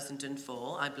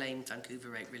 2004, I blame Vancouver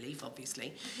Rate Relief,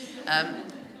 obviously.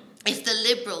 If the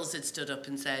Liberals had stood up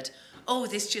and said, oh,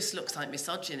 this just looks like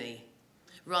misogyny,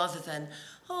 rather than,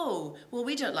 oh, well,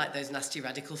 we don't like those nasty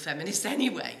radical feminists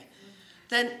anyway,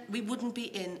 then we wouldn't be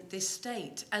in this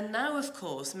state. And now, of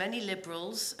course, many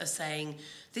Liberals are saying,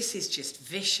 this is just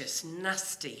vicious,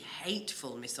 nasty,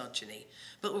 hateful misogyny.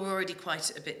 But we're already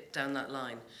quite a bit down that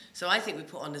line. So I think we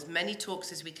put on as many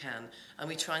talks as we can, and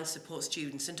we try and support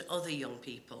students and other young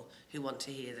people who want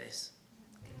to hear this.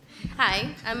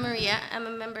 Hi, I'm Maria. I'm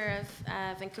a member of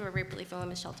Vancouver Rape Relief and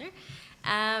Women's Shelter.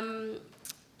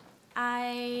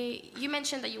 You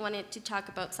mentioned that you wanted to talk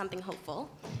about something hopeful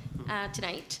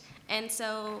tonight. And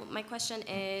so my question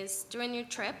is, during your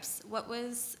trips, what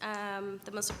was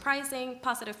the most surprising,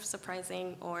 positive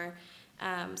surprising, or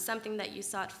something that you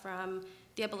sought from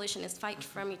the abolitionist fight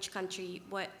from each country?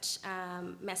 What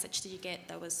message did you get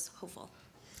that was hopeful?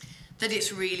 That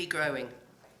it's really growing.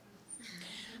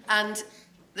 And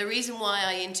the reason why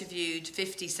I interviewed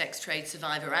 50 sex trade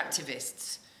survivor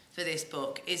activists for this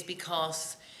book is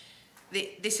because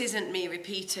this isn't me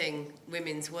repeating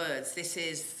women's words.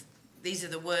 These are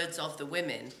the words of the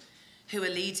women who are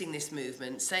leading this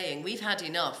movement, saying, we've had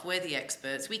enough, we're the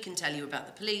experts, we can tell you about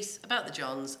the police, about the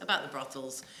Johns, about the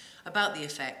brothels, about the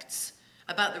effects,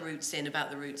 about the routes in, about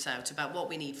the routes out, about what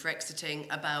we need for exiting,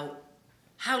 about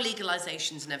how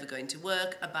legalisation's never going to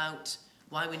work, about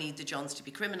why we need the Johns to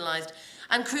be criminalised,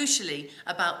 and crucially,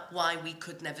 about why we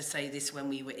could never say this when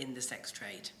we were in the sex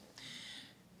trade.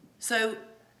 So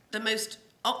the most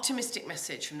optimistic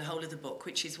message from the whole of the book,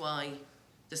 which is why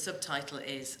the subtitle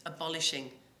is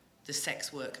Abolishing the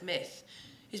Sex Work Myth,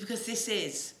 is because this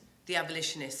is the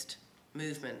abolitionist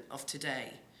movement of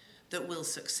today that will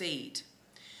succeed.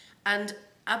 And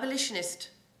abolitionist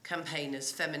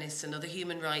campaigners, feminists, and other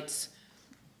human rights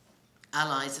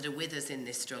allies that are with us in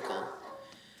this struggle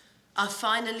are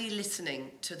finally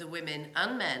listening to the women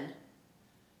and men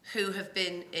who have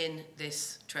been in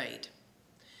this trade.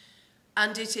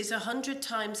 And it is 100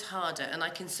 times harder, and I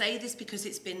can say this because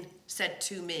it's been said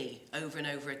to me over and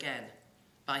over again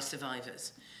by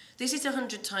survivors. This is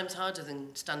 100 times harder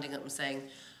than standing up and saying,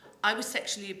 I was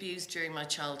sexually abused during my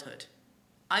childhood.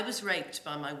 I was raped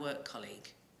by my work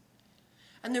colleague.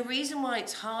 And the reason why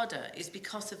it's harder is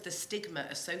because of the stigma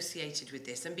associated with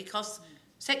this, and because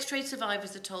sex trade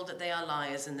survivors are told that they are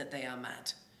liars and that they are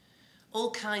mad.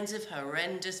 All kinds of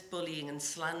horrendous bullying and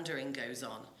slandering goes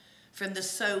on from the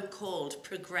so-called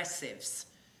progressives,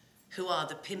 who are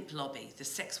the pimp lobby, the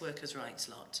sex workers' rights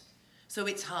lot. So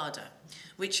it's harder,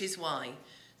 which is why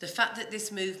the fact that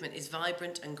this movement is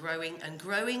vibrant and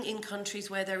growing in countries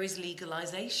where there is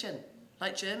legalization,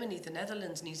 like Germany, the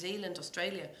Netherlands, New Zealand,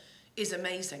 Australia, is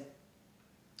amazing.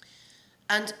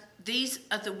 And these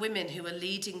are the women who are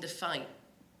leading the fight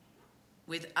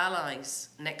with allies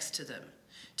next to them,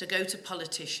 to go to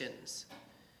politicians,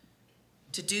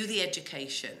 to do the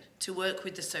education, to work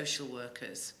with the social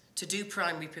workers, to do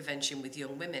primary prevention with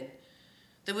young women.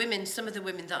 The women, some of the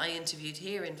women that I interviewed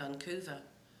here in Vancouver,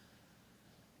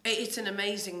 it's an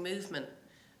amazing movement.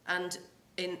 And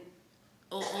in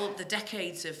all the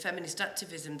decades of feminist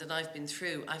activism that I've been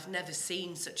through, I've never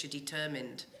seen such a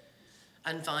determined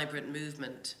and vibrant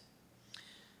movement.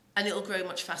 And it'll grow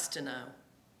much faster now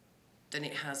than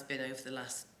it has been over the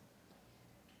last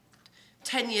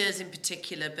 10 years in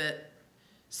particular, but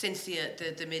since the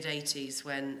mid-80s,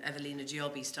 when Evelina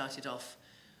Giobi started off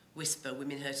Whisper,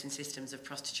 Women Hurt in Systems of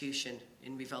Prostitution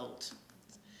in Revolt.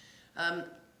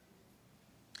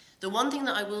 The one thing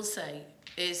that I will say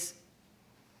is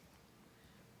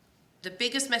the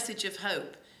biggest message of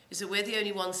hope is that we're the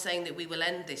only ones saying that we will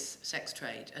end this sex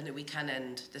trade and that we can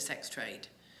end the sex trade.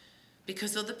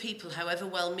 Because other people, however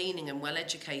well-meaning and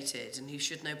well-educated and who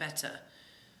should know better,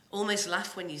 almost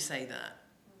laugh when you say that.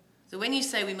 So when you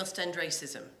say we must end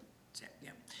racism,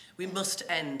 yeah, we must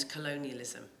end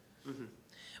colonialism,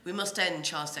 we must end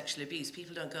child sexual abuse,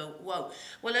 people don't go, whoa,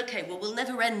 well, okay, well, we'll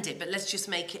never end it, but let's just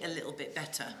make it a little bit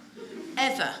better.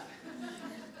 Ever.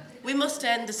 We must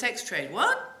end the sex trade.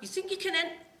 What? You think you can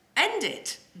end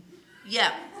it?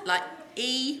 Yeah, like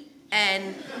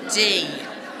E-N-D.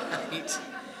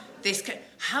 Right.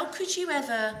 How could you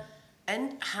ever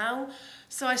end, how?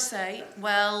 So I say,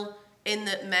 well, in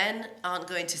that men aren't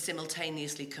going to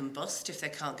simultaneously combust if they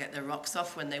can't get their rocks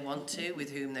off when they want to, with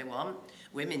whom they want.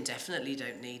 Women definitely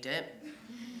don't need it.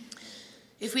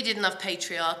 If we didn't have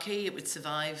patriarchy, it would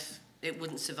survive. It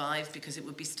wouldn't survive because it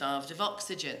would be starved of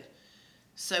oxygen.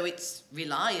 So it's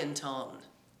reliant on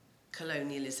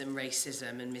colonialism,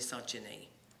 racism, and misogyny,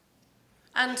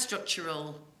 and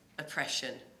structural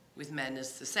oppression, with men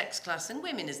as the sex class and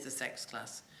women as the sex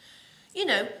class. You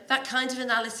know, that kind of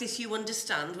analysis you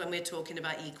understand when we're talking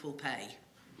about equal pay,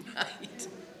 right?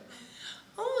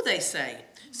 Oh, they say.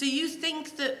 So you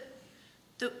think that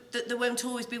there won't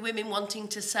always be women wanting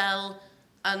to sell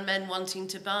and men wanting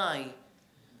to buy?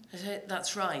 I say,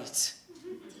 that's right.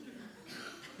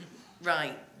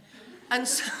 Right. And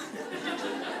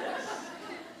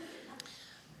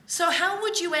so how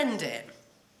would you end it?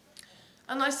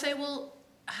 And I say, well,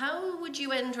 how would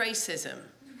you end racism?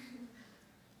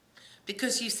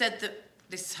 Because you said that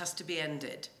this has to be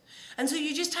ended. And so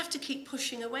you just have to keep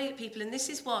pushing away at people. And this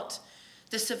is what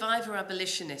the survivor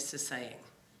abolitionists are saying.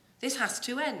 This has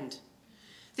to end.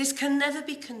 This can never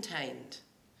be contained.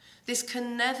 This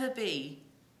can never be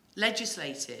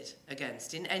legislated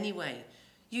against in any way.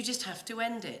 You just have to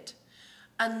end it.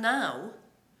 And now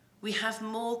we have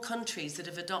more countries that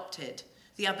have adopted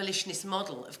the abolitionist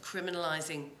model of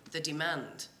criminalising the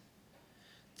demand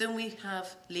than we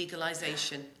have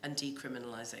legalisation and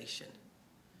decriminalisation.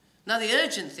 Now, the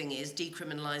urgent thing is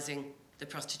decriminalising the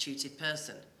prostituted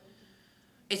person.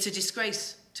 It's a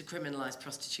disgrace to criminalise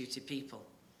prostituted people.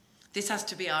 This has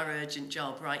to be our urgent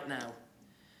job right now.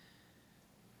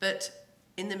 But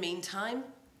in the meantime,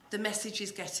 the message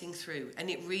is getting through, and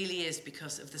it really is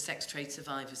because of the sex trade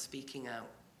survivors speaking out.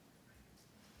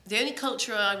 The only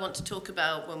culture I want to talk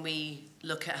about when we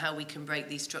look at how we can break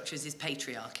these structures is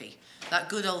patriarchy, that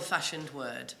good old-fashioned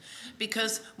word,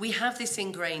 because we have this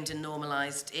ingrained and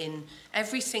normalised in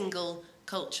every single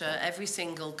culture, every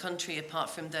single country apart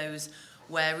from those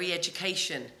where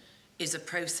re-education is a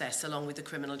process along with the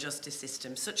criminal justice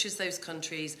system, such as those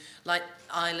countries like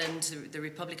Ireland, the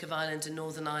Republic of Ireland and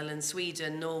Northern Ireland,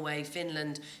 Sweden, Norway,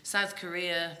 Finland, South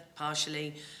Korea,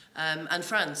 partially, and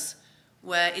France,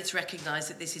 where it's recognised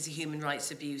that this is a human rights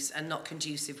abuse and not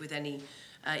conducive with any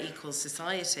equal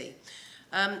society.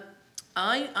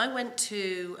 I went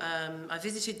to, I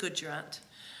visited Gujarat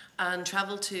and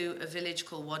travelled to a village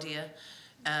called Wadia,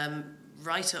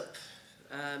 right up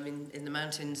in the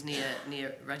mountains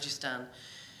near Rajasthan,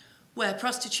 where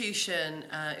prostitution,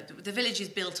 the village is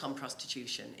built on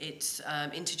prostitution. It's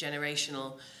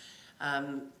intergenerational.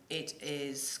 It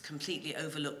is completely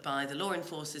overlooked by the law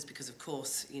enforcers because, of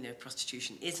course, you know,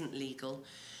 prostitution isn't legal.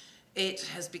 It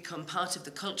has become part of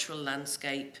the cultural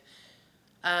landscape,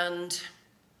 and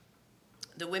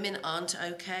the women aren't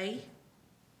okay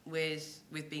with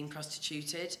being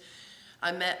prostituted.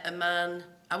 I met a man,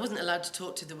 I wasn't allowed to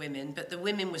talk to the women, but the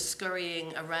women were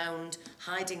scurrying around,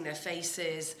 hiding their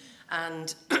faces,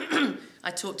 and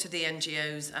I talked to the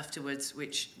NGOs afterwards,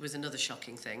 which was another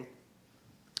shocking thing.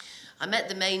 I met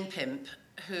the main pimp,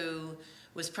 who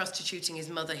was prostituting his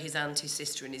mother, his aunt, his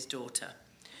sister, and his daughter.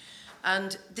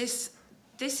 And this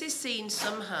is seen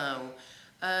somehow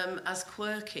as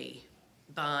quirky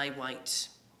by white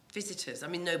visitors. I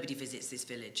mean, nobody visits this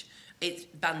village. It's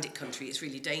bandit country. It's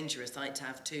really dangerous. I had to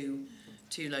have two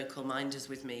local minders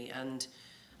with me, and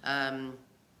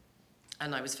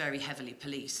I was very heavily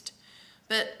policed.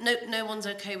 But no one's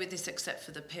okay with this except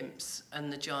for the pimps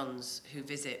and the Johns who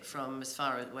visit from as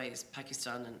far away as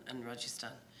Pakistan and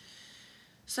Rajasthan.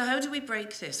 So how do we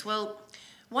break this? Well,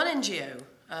 one NGO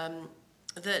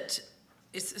that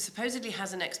supposedly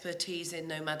has an expertise in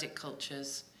nomadic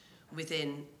cultures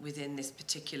within this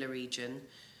particular region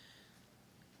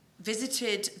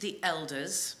visited the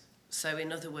elders, so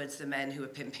in other words, the men who were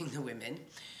pimping the women,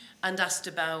 and asked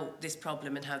about this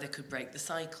problem and how they could break the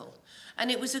cycle.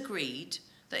 And it was agreed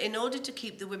that in order to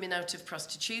keep the women out of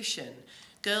prostitution,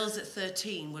 girls at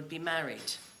 13 would be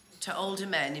married to older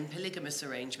men in polygamous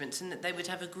arrangements, and that they would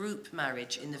have a group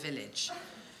marriage in the village.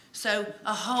 So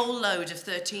a whole load of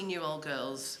 13-year-old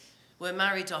girls were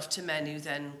married off to men who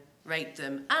then raped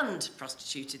them and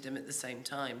prostituted them at the same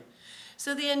time.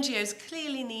 So the NGOs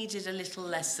clearly needed a little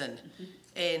lesson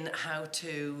in how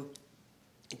to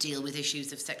deal with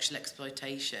issues of sexual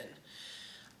exploitation.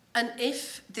 And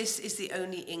if this is the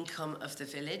only income of the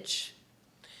village,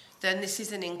 then this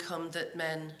is an income that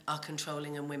men are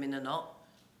controlling and women are not,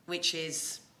 which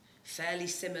is fairly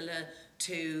similar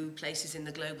to places in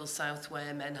the global south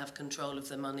where men have control of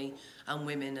the money and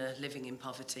women are living in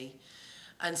poverty.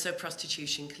 And so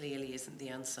prostitution clearly isn't the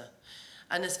answer.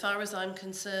 And as far as I'm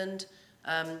concerned,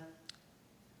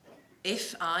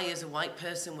 if I, as a white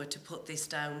person, were to put this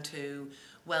down to,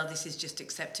 well, this is just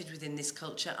accepted within this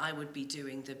culture, I would be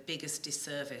doing the biggest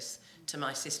disservice to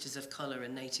my sisters of colour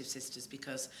and native sisters,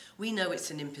 because we know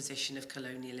it's an imposition of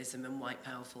colonialism and white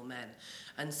powerful men.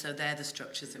 And so they're the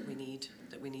structures that we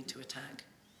need to attack.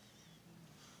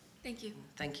 Thank you.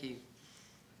 Thank you.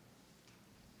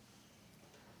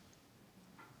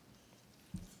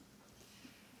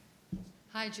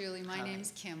 Hi, Julie. My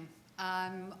name's Kim.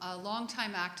 I'm a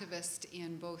longtime activist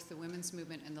in both the women's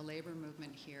movement and the labor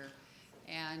movement here.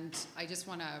 And I just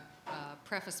want to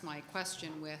preface my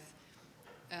question with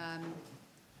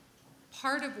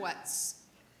part of what's,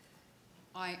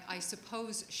 I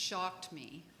suppose, shocked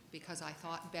me, because I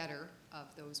thought better of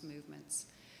those movements,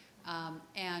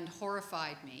 and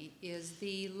horrified me, is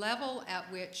the level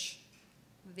at which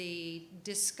the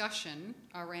discussion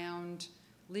around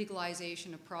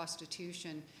legalization of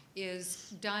prostitution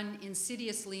is done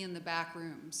insidiously in the back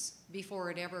rooms before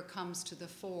it ever comes to the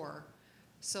fore,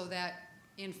 so that,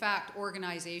 in fact,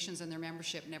 organizations and their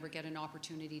membership never get an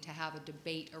opportunity to have a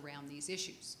debate around these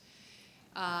issues.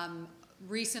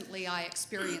 Recently, I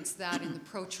experienced that in the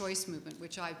pro-choice movement,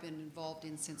 which I've been involved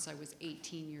in since I was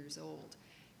 18 years old,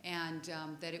 and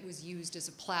that it was used as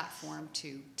a platform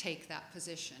to take that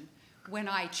position. When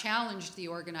I challenged the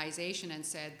organization and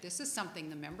said, this is something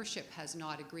the membership has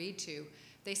not agreed to,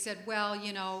 they said, well,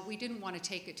 you know, we didn't want to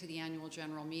take it to the annual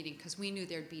general meeting because we knew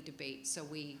there'd be debate, so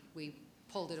we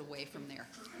pulled it away from there.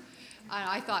 And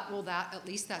I thought, well, at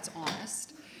least that's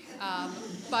honest.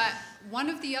 But one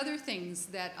of the other things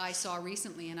that I saw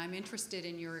recently, and I'm interested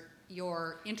in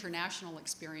your international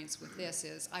experience with this,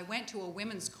 is I went to a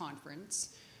women's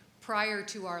conference prior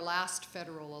to our last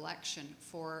federal election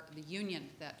for the union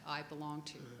that I belonged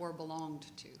to, or belonged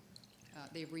to.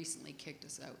 They've recently kicked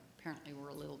us out. Apparently we're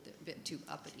a little bit too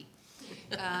uppity.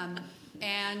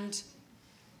 And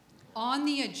on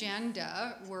the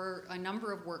agenda were a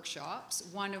number of workshops,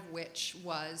 one of which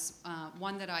was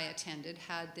one that I attended,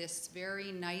 had this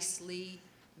very nicely,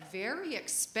 very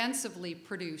expensively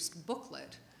produced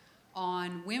booklet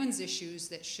on women's issues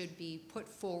that should be put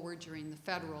forward during the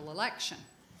federal election.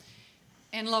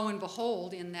 And lo and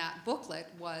behold, in that booklet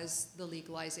was the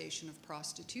legalization of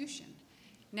prostitution.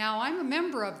 Now, I'm a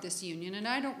member of this union, and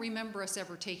I don't remember us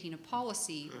ever taking a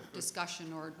policy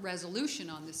discussion or resolution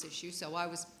on this issue, so I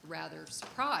was rather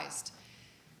surprised.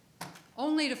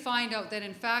 Only to find out that,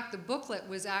 in fact, the booklet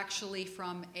was actually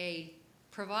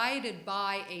provided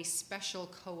by a special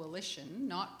coalition,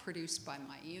 not produced by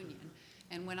my union.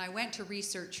 And when I went to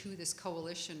research who this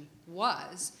coalition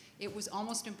was, it was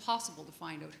almost impossible to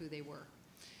find out who they were.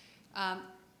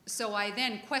 So I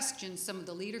then questioned some of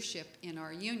the leadership in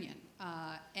our union.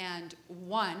 And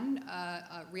one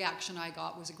reaction I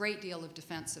got was a great deal of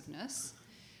defensiveness.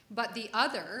 But the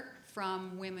other,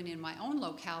 from women in my own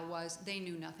locale, was they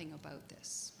knew nothing about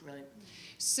this. Right.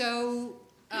 So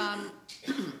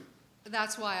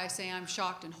that's why I say I'm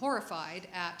shocked and horrified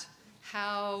at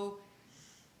how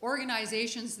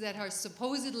organizations that have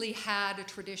supposedly had a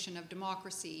tradition of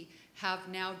democracy have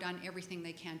now done everything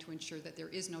they can to ensure that there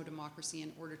is no democracy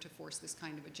in order to force this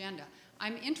kind of agenda.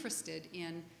 I'm interested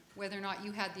in whether or not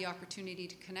you had the opportunity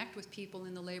to connect with people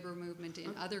in the labor movement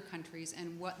in other countries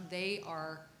and what they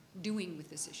are doing with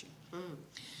this issue.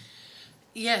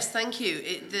 Yes, thank you.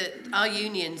 Our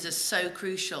unions are so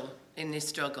crucial in this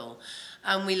struggle.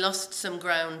 And we lost some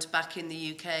ground back in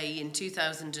the UK in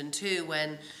 2002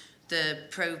 when the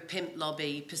pro-pimp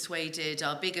lobby persuaded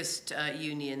our biggest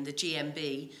union, the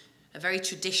GMB, a very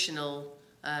traditional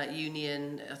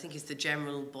union, I think it's the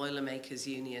General Boilermakers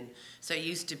Union. So it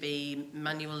used to be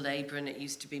manual labour and it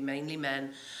used to be mainly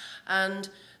men. And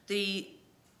the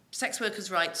sex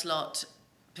workers' rights lot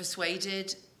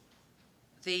persuaded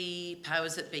the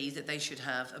powers that be that they should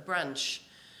have a branch,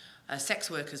 a sex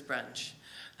workers branch.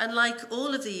 And like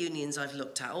all of the unions I've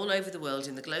looked at all over the world,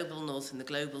 in the global north and the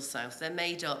global south, they're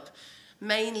made up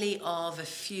mainly of a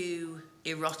few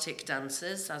erotic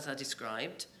dancers, as I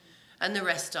described, and the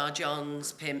rest are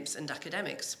johns, pimps, and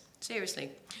academics. Seriously.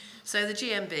 So the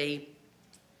GMB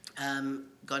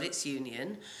got its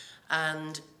union,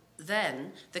 and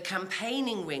then the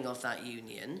campaigning wing of that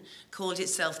union called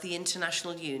itself the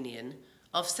International Union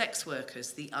of Sex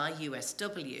Workers, the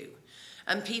IUSW.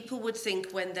 And people would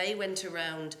think when they went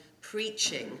around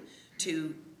preaching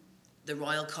to the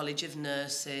Royal College of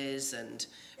Nurses and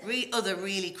other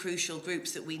really crucial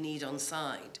groups that we need on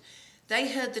side, they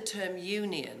heard the term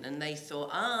union and they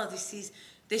thought,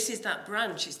 this is that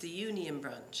branch, it's the union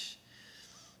branch.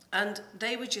 And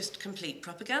they were just complete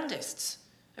propagandists.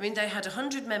 I mean, they had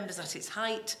 100 members at its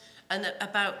height, and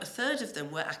about a third of them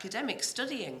were academics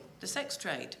studying the sex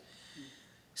trade.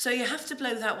 So you have to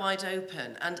blow that wide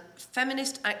open. And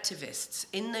feminist activists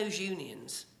in those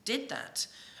unions did that.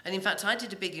 And in fact, I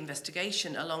did a big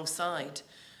investigation alongside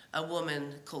a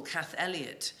woman called Kath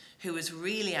Elliott, who was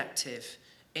really active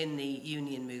in the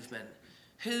union movement,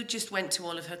 who just went to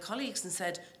all of her colleagues and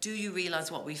said, do you realise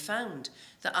what we found?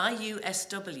 The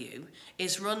IUSW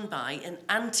is run by an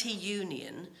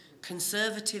anti-union,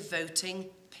 conservative voting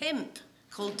pimp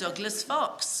called Douglas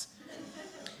Fox.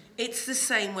 It's the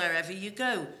same wherever you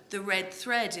go. The Red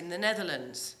Thread in the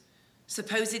Netherlands,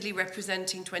 supposedly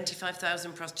representing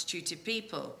 25,000 prostituted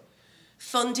people,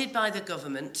 funded by the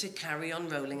government to carry on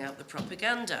rolling out the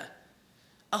propaganda.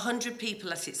 100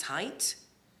 people at its height,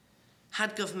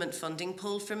 had government funding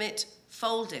pulled from it,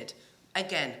 folded.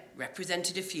 Again,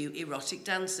 represented a few erotic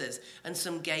dancers and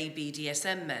some gay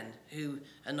BDSM men who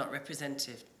are not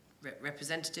representative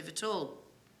at all.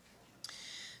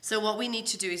 So what we need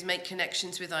to do is make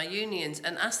connections with our unions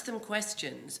and ask them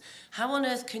questions. How on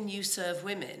earth can you serve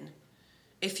women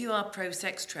if you are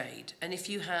pro-sex trade and if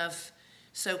you have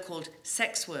so-called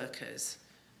sex workers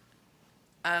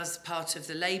as part of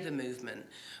the labour movement,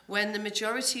 when the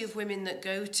majority of women that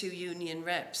go to union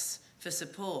reps for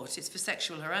support, it's for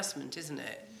sexual harassment, isn't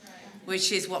it? Right.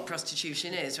 Which is what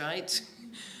prostitution is, right?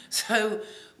 So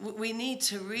we need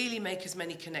to really make as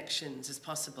many connections as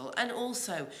possible, and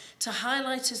also to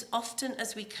highlight as often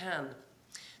as we can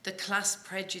the class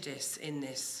prejudice in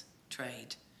this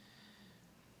trade.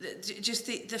 Just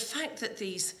the fact that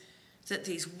these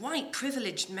white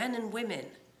privileged men and women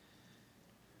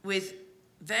with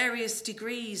various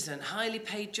degrees and highly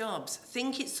paid jobs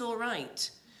think it's all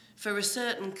right for a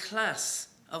certain class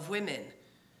of women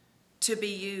to be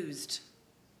used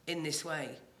in this way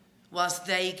whilst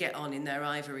they get on in their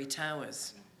ivory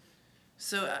towers.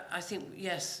 So I think,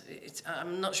 yes,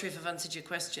 I'm not sure if I've answered your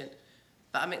question,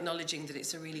 but I'm acknowledging that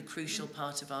it's a really crucial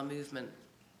part of our movement.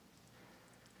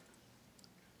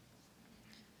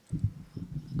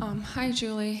 Hi,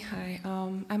 Julie. Hi.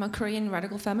 I'm a Korean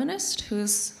radical feminist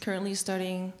who's currently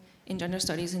studying in gender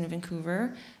studies in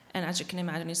Vancouver. And as you can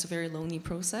imagine, it's a very lonely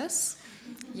process.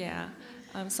 Yeah.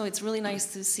 So it's really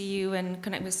nice to see you and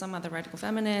connect with some other radical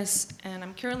feminists. And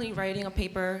I'm currently writing a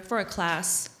paper for a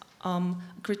class,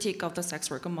 critique of the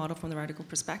sex worker model from the radical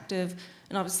perspective.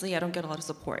 And obviously, I don't get a lot of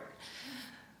support.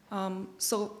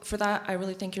 So for that, I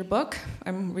really thank your book.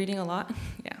 I'm reading a lot.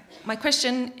 Yeah. My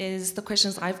question is the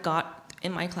questions I've got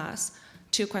in my class.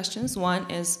 2 questions. One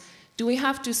is, do we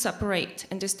have to separate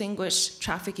and distinguish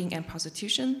trafficking and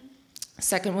prostitution?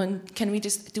 Second one,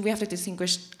 do we have to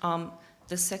distinguish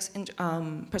the sex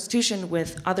prostitution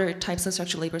with other types of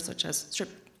sexual labor, such as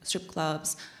strip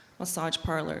clubs, massage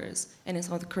parlors, and in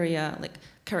South Korea, like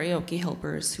karaoke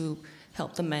helpers who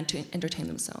help the men to entertain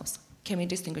themselves? Can we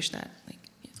distinguish that?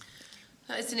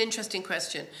 It's an interesting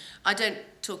question. I don't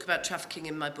talk about trafficking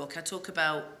in my book. I talk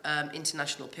about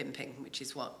international pimping, which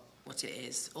is what it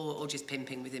is, or just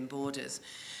pimping within borders.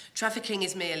 Trafficking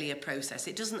is merely a process.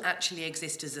 It doesn't actually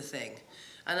exist as a thing.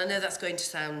 And I know that's going to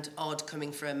sound odd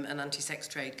coming from an anti-sex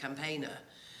trade campaigner,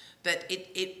 but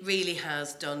it really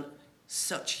has done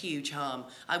such huge harm.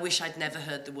 I wish I'd never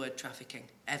heard the word trafficking,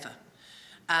 ever.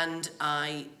 And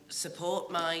I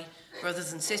support my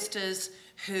brothers and sisters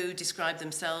who describe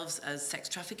themselves as sex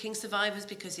trafficking survivors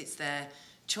because it's their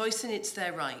choice and it's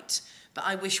their right. But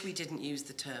I wish we didn't use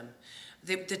the term.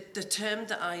 The term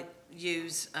that I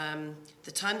use,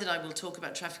 the time that I will talk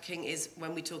about trafficking is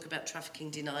when we talk about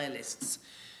trafficking denialists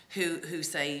who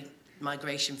say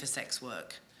migration for sex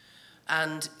work.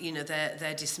 And, you know,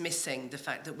 they're dismissing the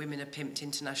fact that women are pimped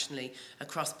internationally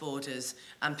across borders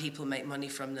and people make money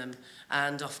from them.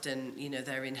 And often, you know,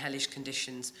 they're in hellish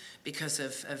conditions because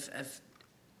of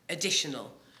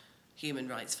additional human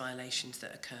rights violations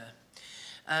that occur.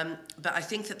 But I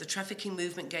think that the trafficking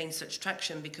movement gained such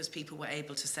traction because people were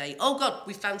able to say, oh God,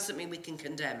 we found something we can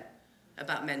condemn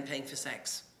about men paying for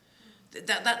sex.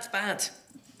 That's bad.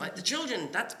 Right? The children,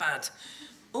 that's bad.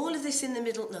 All of this in the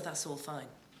middle, no, that's all fine.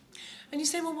 And you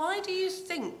say, well, why do you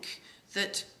think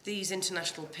that these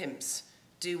international pimps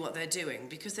do what they're doing?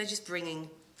 Because they're just bringing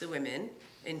the women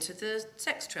into the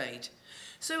sex trade.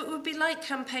 So it would be like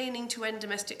campaigning to end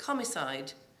domestic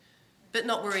homicide, but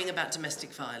not worrying about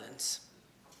domestic violence.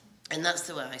 And that's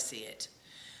the way I see it.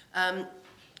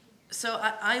 So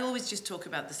I always just talk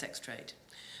about the sex trade.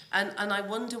 And I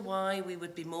wonder why we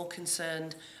would be more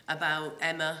concerned about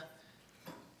Emma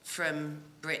from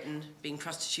Britain being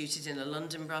prostituted in a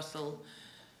London brothel,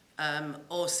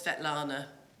 or Svetlana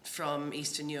from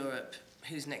Eastern Europe,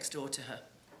 who's next door to her.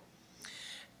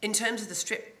 In terms of the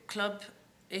strip club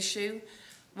issue,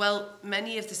 well,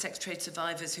 many of the sex trade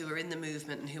survivors who were in the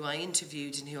movement and who I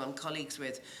interviewed and who I'm colleagues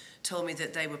with told me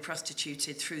that they were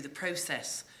prostituted through the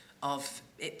process of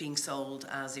it being sold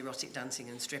as erotic dancing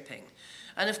and stripping.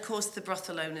 And of course, the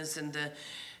brothel owners and the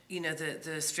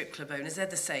strip club owners, they're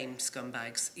the same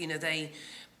scumbags. You know, they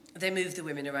move the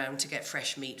women around to get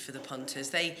fresh meat for the punters.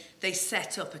 They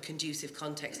set up a conducive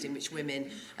context in which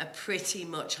women are pretty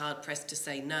much hard-pressed to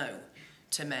say no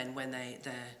to men when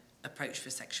they're approached for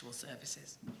sexual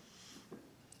services.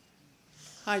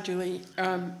 Hi, Julie.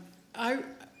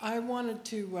 I wanted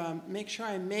to make sure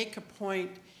I make a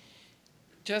point,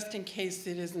 just in case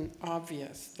it isn't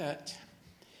obvious, that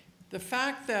the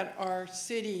fact that our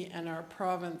city and our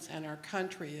province and our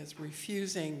country is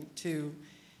refusing to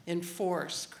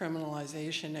enforce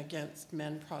criminalization against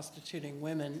men prostituting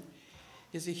women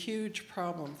is a huge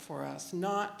problem for us,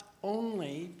 not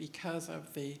only because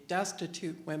of the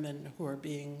destitute women who are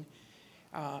being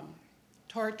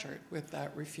tortured with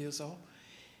that refusal,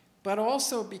 but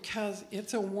also because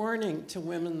it's a warning to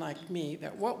women like me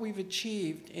that what we've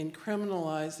achieved in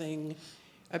criminalizing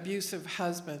abusive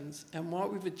husbands and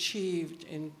what we've achieved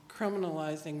in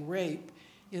criminalizing rape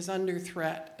is under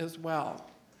threat as well.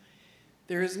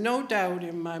 There is no doubt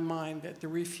in my mind that the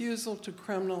refusal to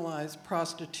criminalize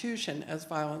prostitution as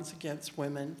violence against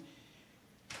women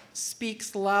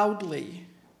speaks loudly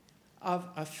of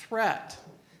a threat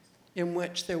in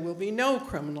which there will be no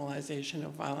criminalization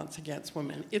of violence against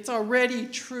women. It's already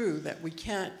true that we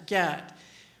can't get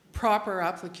proper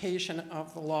application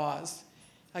of the laws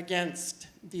against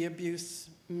the abuse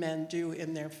men do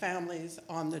in their families,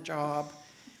 on the job,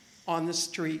 on the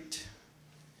street.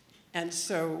 And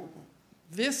so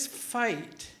this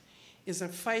fight is a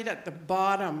fight at the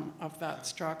bottom of that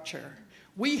structure.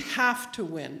 We have to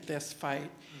win this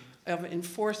fight of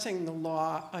enforcing the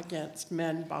law against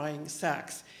men buying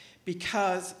sex,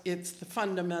 because it's the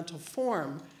fundamental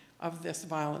form of this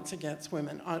violence against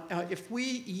women. If we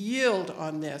yield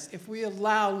on this, if we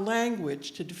allow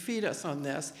language to defeat us on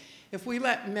this, if we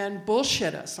let men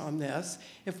bullshit us on this,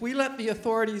 if we let the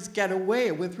authorities get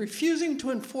away with refusing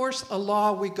to enforce a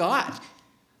law we got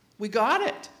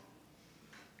it.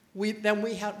 Then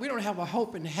we don't have a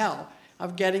hope in hell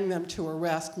of getting them to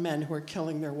arrest men who are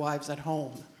killing their wives at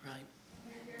home. Right.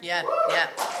 Yeah, yeah.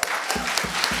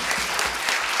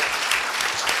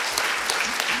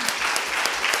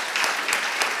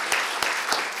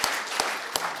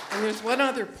 And there's one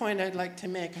other point I'd like to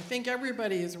make. I think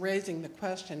everybody is raising the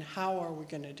question, how are we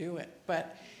going to do it?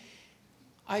 But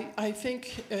I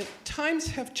think times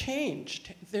have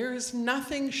changed. There is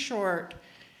nothing short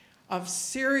of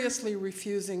seriously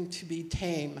refusing to be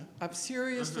tame, of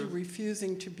seriously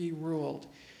refusing to be ruled.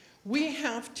 We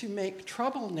have to make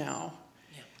trouble now.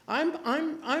 Yeah.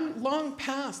 I'm long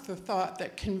past the thought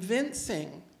that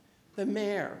convincing the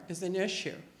mayor is an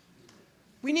issue.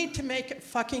 We need to make it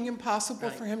fucking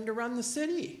impossible for him to run the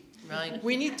city. Right.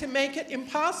 We need to make it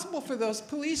impossible for those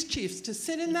police chiefs to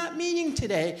sit in that meeting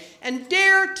today and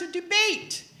dare to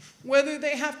debate whether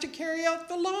they have to carry out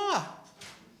the law.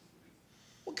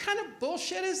 What kind of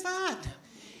bullshit is that?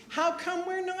 How come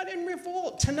we're not in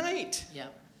revolt tonight? Yeah.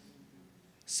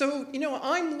 So, you know,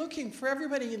 I'm looking for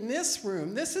everybody in this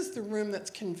room. This is the room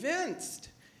that's convinced.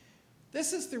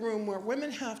 This is the room where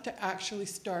women have to actually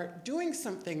start doing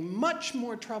something much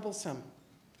more troublesome.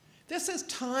 This is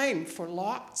time for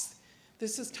locks.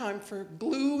 This is time for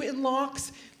glue in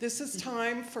locks. This is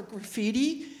time for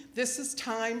graffiti. This is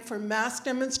time for mass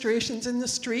demonstrations in the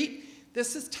street.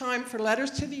 This is time for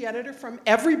letters to the editor from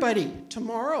everybody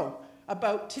tomorrow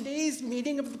about today's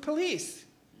meeting of the police.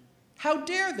 How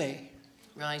dare they?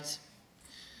 Right.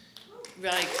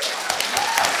 Right.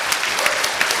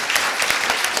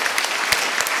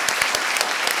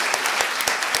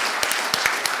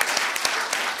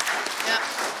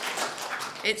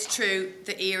 it's true,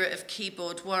 the era of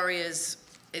keyboard warriors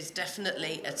is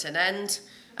definitely at an end,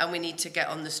 and we need to get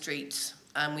on the streets,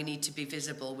 and we need to be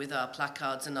visible with our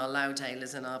placards and our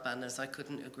loudhailers and our banners. I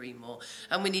couldn't agree more.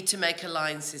 And we need to make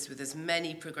alliances with as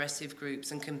many progressive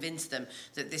groups and convince them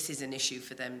that this is an issue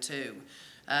for them too.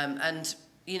 And,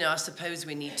 you know, I suppose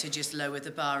we need to just lower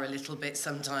the bar a little bit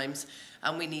sometimes,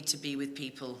 and we need to be with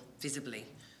people visibly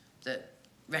that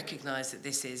recognise that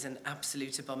this is an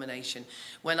absolute abomination.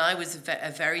 When I was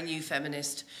a very new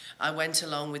feminist, I went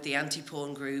along with the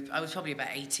anti-porn group. I was probably about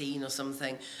 18 or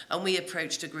something, and we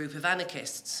approached a group of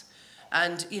anarchists.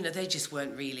 And, you know, they just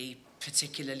weren't really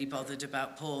particularly bothered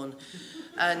about porn.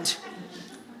 And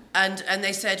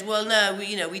they said, well, no,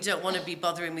 we don't want to be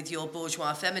bothering with your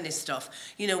bourgeois feminist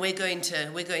stuff. You know, we're going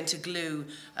to glue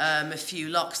a few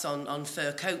locks on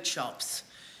fur coat shops.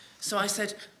 So I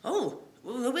said, oh,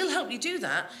 well, we'll help you do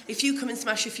that if you come and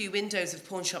smash a few windows of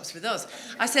pawn shops with us.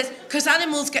 I said, because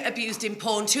animals get abused in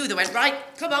porn too. They went, right,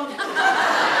 come on.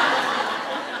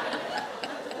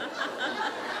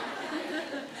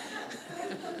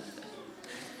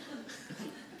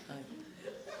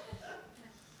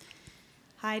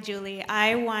 Hi, Julie.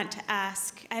 I want to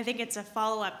ask, I think it's a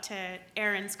follow-up to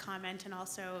Erin's comment and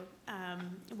also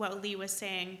what Lee was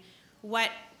saying, what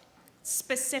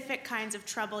specific kinds of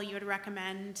trouble you would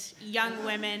recommend young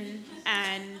women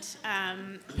and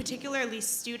particularly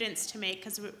students to make,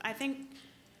 because I think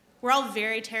we're all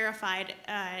very terrified,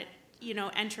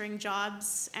 entering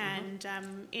jobs and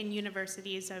in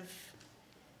universities of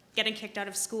getting kicked out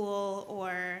of school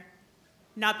or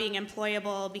not being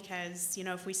employable because,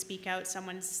 if we speak out,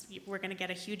 we're going to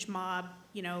get a huge mob,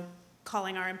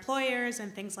 calling our employers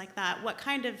and things like that. What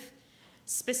kind of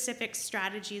specific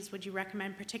strategies would you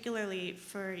recommend, particularly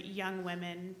for young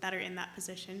women that are in that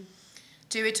position?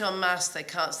 Do it en masse. They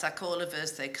can't sack all of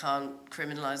us. They can't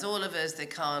criminalise all of us. They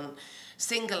can't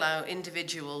single out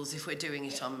individuals if we're doing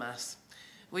it en masse.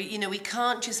 We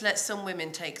can't just let some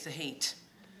women take the heat,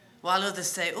 while others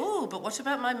say, oh, but what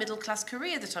about my middle-class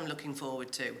career that I'm looking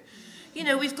forward to?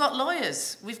 We've got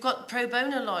lawyers. We've got pro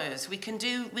bono lawyers. We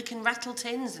can rattle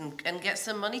tins and get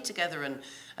some money together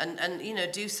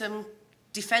and do some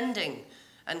defending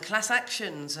and class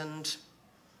actions and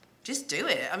just do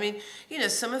it. I mean,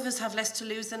 some of us have less to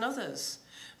lose than others.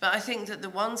 But I think that the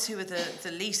ones who are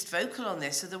the least vocal on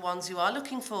this are the ones who are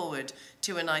looking forward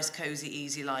to a nice, cosy,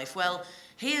 easy life. Well,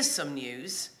 here's some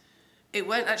news. It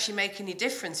won't actually make any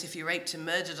difference if you're raped and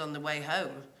murdered on the way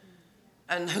home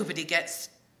and nobody gets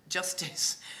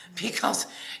justice because,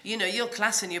 your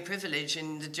class and your privilege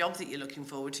and the job that you're looking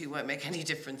forward to won't make any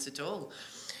difference at all.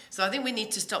 So I think we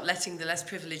need to stop letting the less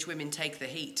privileged women take the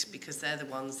heat because they're the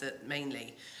ones that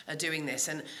mainly are doing this.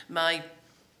 And my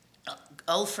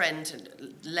old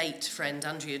friend, late friend,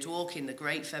 Andrea Dworkin, the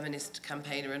great feminist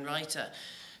campaigner and writer,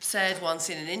 said once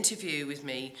in an interview with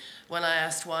me when I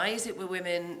asked, why is it we're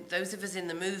women, those of us in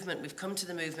the movement, we've come to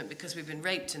the movement because we've been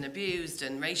raped and abused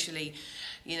and racially,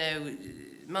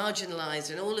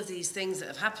 marginalised and all of these things that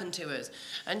have happened to us.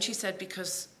 And she said,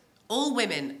 because all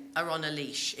women are on a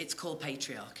leash. It's called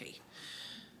patriarchy.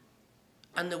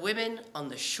 And the women on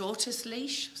the shortest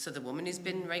leash, so the woman who's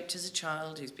been raped as a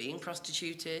child, who's being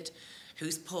prostituted,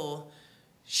 who's poor,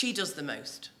 she does the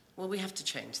most. Well, we have to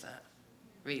change that,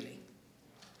 really.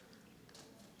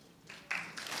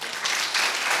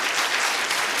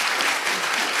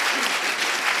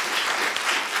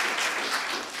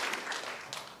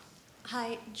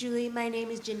 Hi, Julie. My name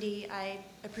is Jindy. I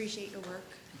appreciate your work.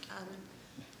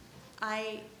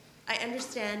 I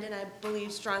understand and I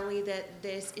believe strongly that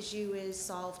this issue is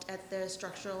solved at the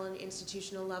structural and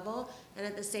institutional level, and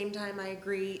at the same time I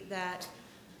agree that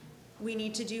we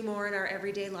need to do more in our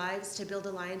everyday lives to build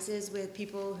alliances with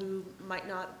people who might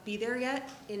not be there yet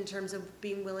in terms of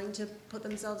being willing to put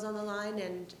themselves on the line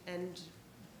and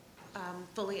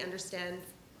fully understand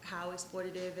how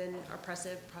exploitative and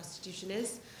oppressive prostitution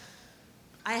is.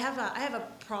 I have a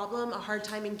problem, a hard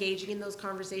time engaging in those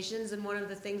conversations, and one of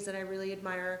the things that I really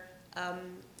admire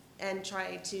and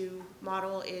try to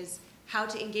model is how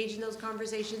to engage in those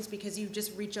conversations, because you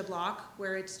just reach a block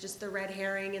where it's just the red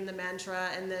herring and the mantra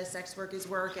and the sex work is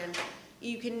work, and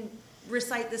you can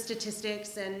recite the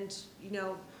statistics and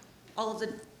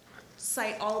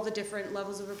cite all of the different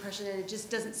levels of oppression, and it just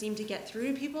doesn't seem to get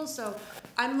through to people. So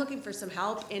I'm looking for some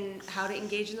help in how to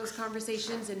engage in those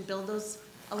conversations and build those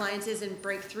alliances and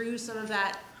break through some of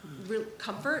that real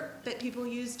comfort that people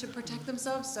use to protect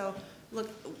themselves. So look,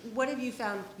 what have you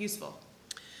found useful?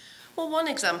 Well, one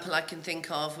example I can think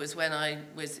of was when I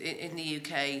was in the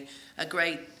UK, a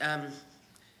great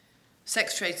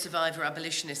sex trade survivor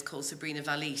abolitionist called Sabrina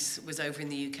Valise was over in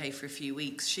the UK for a few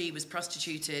weeks. She was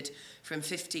prostituted from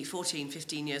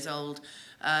 15 years old,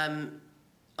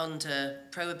 under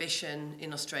prohibition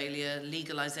in Australia,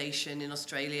 legalisation in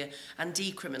Australia, and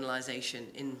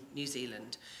decriminalisation in New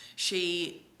Zealand.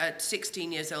 She, at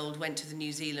 16 years old, went to the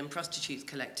New Zealand Prostitutes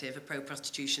Collective, a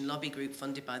pro-prostitution lobby group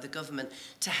funded by the government,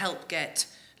 to help get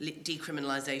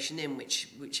decriminalisation in, which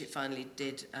it finally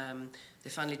did. They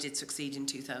finally did succeed in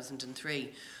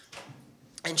 2003.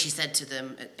 And she said to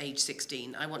them at age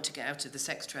 16, I want to get out of the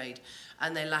sex trade.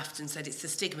 And they laughed and said, it's the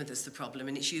stigma that's the problem,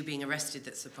 and it's you being arrested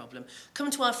that's the problem.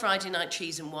 Come to our Friday night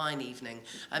cheese and wine evening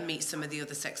and meet some of the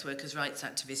other sex workers' rights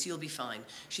activists. You'll be fine.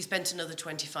 She spent another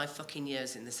 25 fucking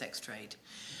years in the sex trade.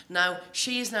 Now,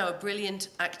 she is now a brilliant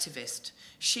activist.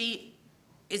 She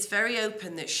is very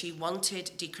open that she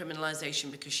wanted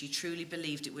decriminalisation because she truly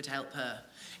believed it would help her.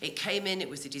 It came in, it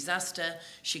was a disaster,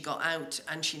 she got out,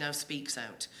 and she now speaks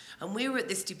out. And we were at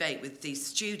this debate with these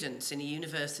students in a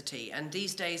university, and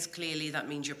these days, clearly, that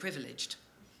means you're privileged,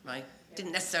 right?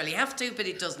 Didn't necessarily have to, but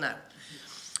it does now.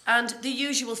 And the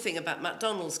usual thing about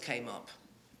McDonald's came up.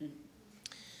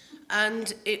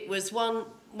 And it was one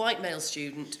white male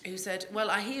student who said, well,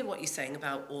 I hear what you're saying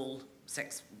about all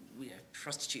sex,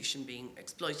 prostitution being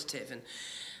exploitative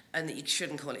and that you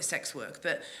shouldn't call it sex work,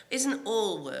 but isn't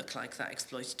all work like that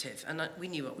exploitative? And we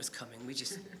knew what was coming. We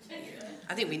just,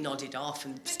 I think we nodded off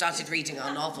and started reading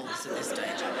our novels at this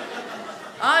stage.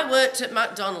 I worked at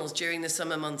McDonald's during the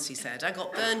summer months, he said. I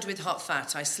got burned with hot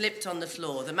fat. I slipped on the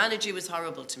floor. The manager was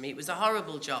horrible to me. It was a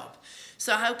horrible job.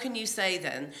 So how can you say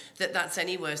then that that's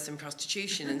any worse than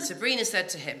prostitution? And Sabrina said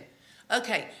to him,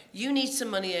 okay, you need some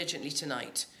money urgently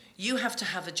tonight. You have to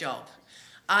have a job.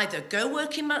 Either go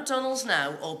work in McDonald's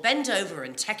now or bend over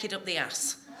and take it up the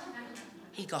ass.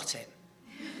 He got it.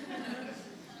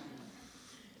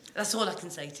 That's all I can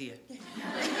say to you.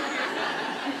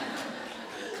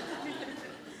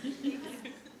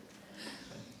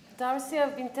 Darcy,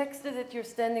 I've been texted that you're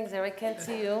standing there. I can't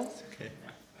see you. Okay.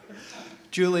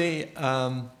 Julie,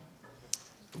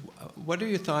 what are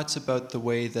your thoughts about the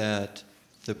way that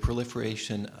the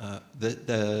proliferation,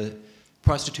 the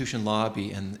prostitution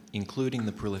lobby, and including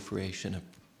the proliferation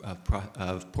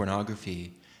of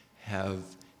pornography, have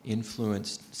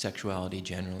influenced sexuality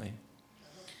generally?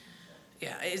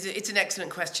 Yeah, it's an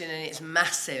excellent question, and it's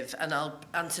massive, and I'll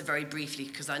answer very briefly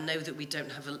because I know that we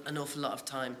don't have an awful lot of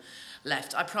time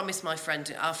left. I promised our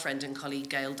friend and colleague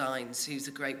Gail Dines, who's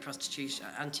a great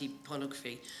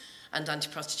anti-pornography and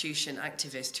anti-prostitution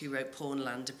activist who wrote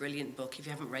Pornland, a brilliant book. If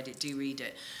you haven't read it, do read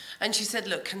it. And she said,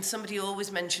 look, can somebody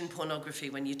always mention pornography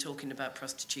when you're talking about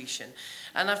prostitution?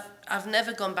 And I've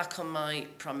never gone back on my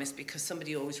promise because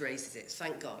somebody always raises it,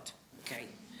 thank God, okay?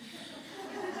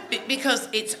 Because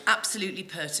it's absolutely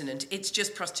pertinent. It's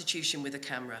just prostitution with a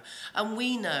camera. And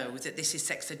we know that this is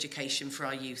sex education for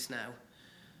our youth now.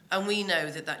 And we know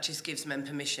that that just gives men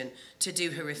permission to do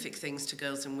horrific things to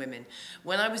girls and women.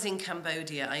 When I was in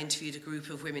Cambodia, I interviewed a group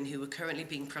of women who were currently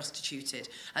being prostituted,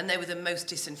 and they were the most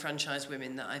disenfranchised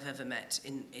women that I've ever met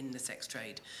in the sex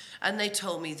trade. And they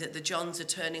told me that the Johns are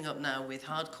turning up now with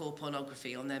hardcore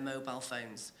pornography on their mobile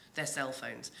phones, their cell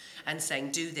phones, and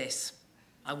saying, do this,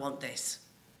 I want this.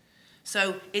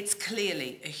 So it's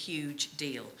clearly a huge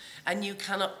deal. And you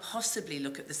cannot possibly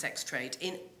look at the sex trade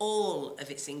in all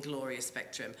of its inglorious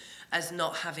spectrum as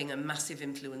not having a massive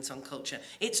influence on culture.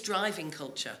 It's driving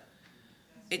culture.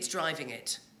 It's driving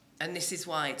it. And this is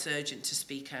why it's urgent to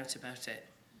speak out about it.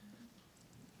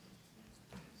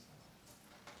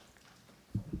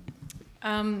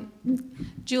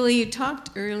 Julie, you talked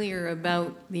earlier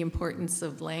about the importance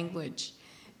of language.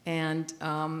 And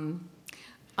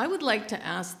I would like to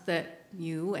ask that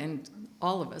you and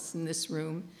all of us in this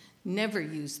room never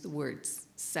use the words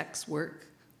sex work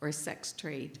or sex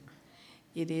trade.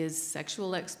 It is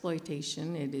sexual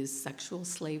exploitation, it is sexual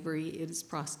slavery, it is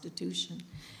prostitution.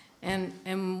 And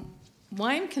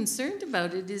why I'm concerned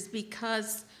about it is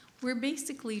because we're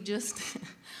basically just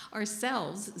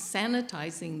ourselves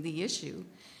sanitizing the issue.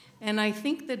 And I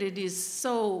think that it is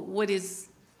so,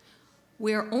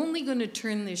 we're only going to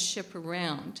turn this ship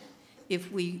around if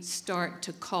we start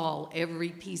to call every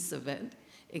piece of it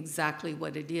exactly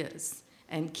what it is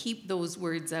and keep those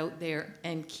words out there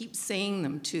and keep saying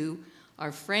them to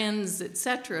our friends,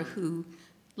 etc., who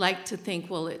like to think,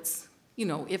 well, it's, you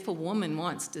know, if a woman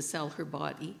wants to sell her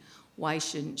body, why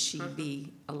shouldn't she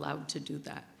be allowed to do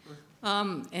that?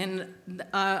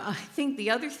 I think the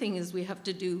other thing is we have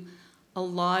to do a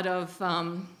lot of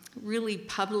really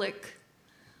public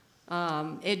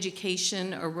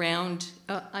education around,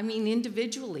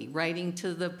 individually, writing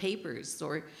to the papers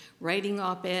or writing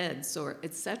op-eds or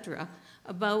etc.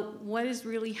 about what is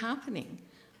really happening.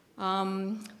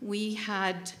 We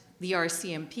had the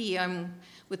RCMP, I'm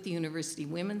with the University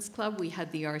Women's Club, we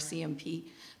had the RCMP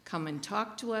come and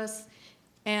talk to us.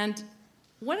 And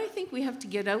what I think we have to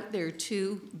get out there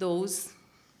to those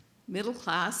middle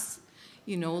class,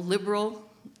 liberal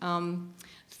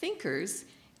thinkers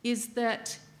is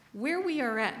that where we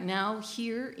are at now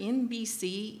here in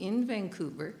BC, in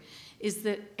Vancouver, is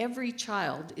that every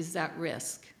child is at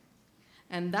risk.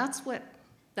 And that's what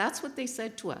they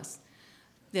said to us.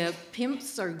 The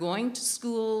pimps are going to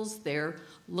schools, they're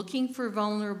looking for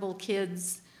vulnerable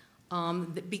kids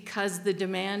because the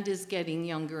demand is getting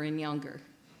younger and younger.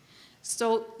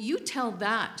 So you tell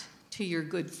that to your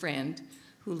good friend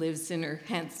who lives in her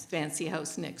fancy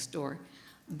house next door,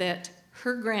 that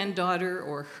her granddaughter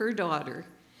or her daughter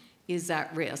is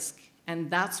at risk, and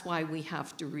that's why we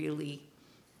have to really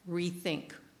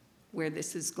rethink where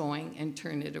this is going and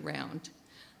turn it around.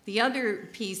 The other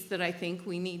piece that I think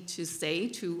we need to say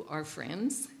to our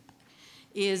friends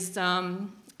is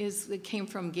it came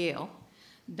from Gail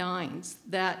Dines,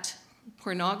 that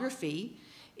pornography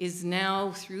is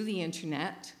now through the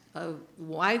internet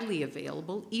widely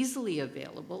available, easily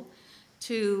available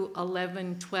to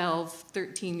 11, 12,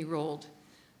 13-year-old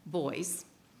boys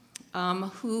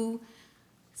who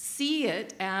see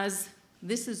it as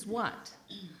this is what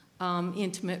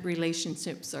intimate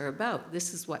relationships are about.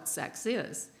 This is what sex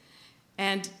is.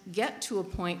 And get to a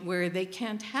point where they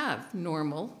can't have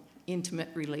normal, intimate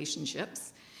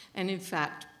relationships. And in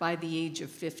fact, by the age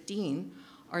of 15,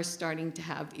 are starting to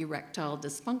have erectile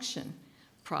dysfunction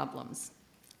problems.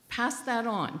 Pass that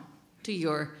on to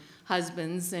your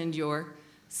husbands and your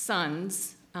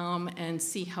sons and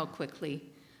see how quickly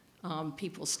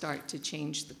people start to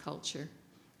change the culture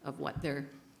of what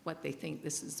they think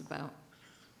this is about.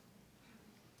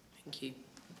 Thank you.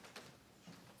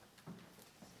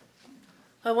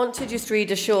 I want to just read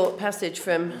a short passage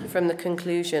from the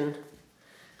conclusion.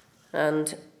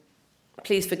 And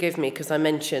please forgive me because I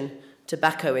mention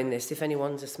tobacco in this. If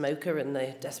anyone's a smoker and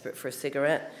they're desperate for a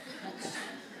cigarette,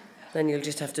 then you'll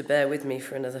just have to bear with me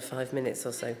for another 5 minutes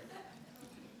or so.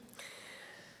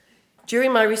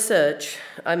 During my research,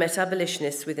 I met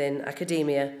abolitionists within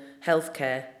academia,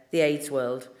 healthcare, the AIDS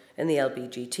world, and the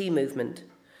LGBT movement.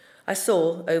 I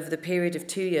saw, over the period of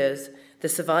 2 years, the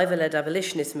survivor-led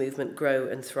abolitionist movement grow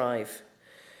and thrive.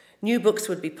 New books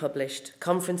would be published,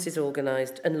 conferences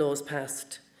organised, and laws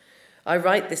passed. I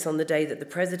write this on the day that the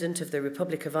President of the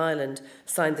Republic of Ireland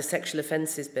signed the Sexual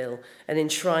Offences Bill and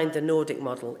enshrined the Nordic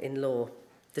model in law.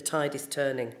 The tide is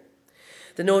turning.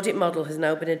 The Nordic model has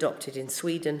now been adopted in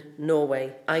Sweden,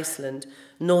 Norway, Iceland,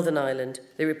 Northern Ireland,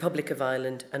 the Republic of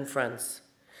Ireland, and France.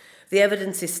 The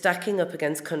evidence is stacking up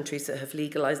against countries that have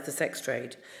legalised the sex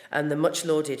trade, and the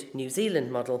much-lauded New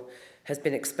Zealand model has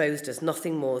been exposed as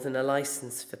nothing more than a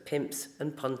licence for pimps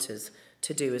and punters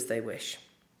to do as they wish.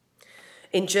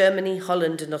 In Germany,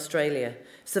 Holland, and Australia,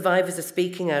 survivors are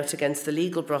speaking out against the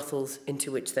legal brothels into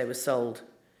which they were sold.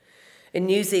 In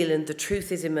New Zealand, the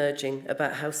truth is emerging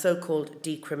about how so-called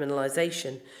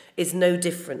decriminalisation is no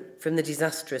different from the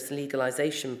disastrous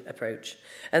legalisation approach,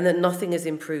 and that nothing has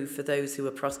improved for those who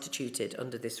are prostituted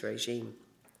under this regime.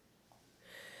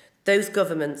 Those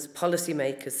governments,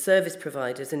 policymakers, service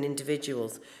providers and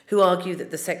individuals who argue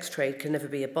that the sex trade can never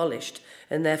be abolished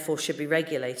and therefore should be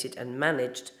regulated and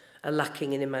managed are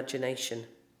lacking in imagination.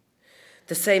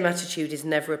 The same attitude is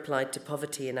never applied to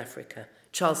poverty in Africa,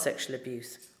 child sexual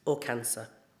abuse, or cancer.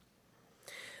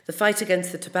 The fight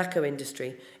against the tobacco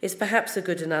industry is perhaps a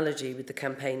good analogy with the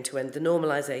campaign to end the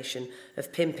normalisation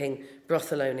of pimping,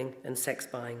 brothel owning and sex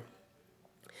buying.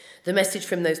 The message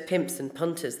from those pimps and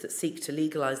punters that seek to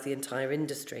legalise the entire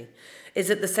industry is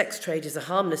that the sex trade is a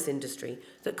harmless industry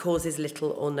that causes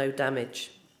little or no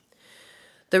damage.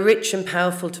 The rich and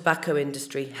powerful tobacco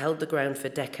industry held the ground for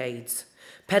decades,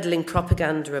 peddling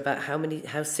propaganda about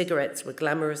how cigarettes were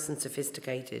glamorous and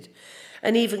sophisticated,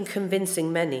 and even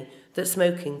convincing many that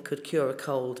smoking could cure a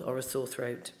cold or a sore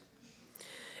throat.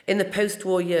 In the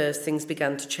post-war years, things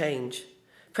began to change.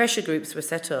 Pressure groups were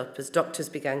set up as doctors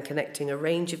began connecting a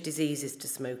range of diseases to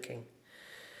smoking.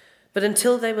 But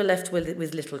until they were left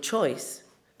with little choice,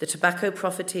 the tobacco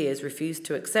profiteers refused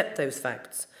to accept those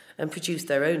facts and produced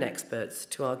their own experts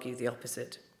to argue the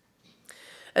opposite.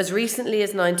 As recently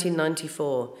as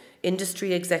 1994,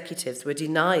 industry executives were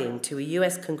denying to a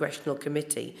US congressional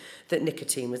committee that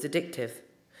nicotine was addictive.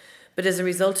 But as a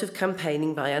result of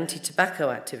campaigning by anti-tobacco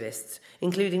activists,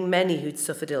 including many who'd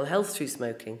suffered ill health through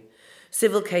smoking,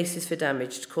 civil cases for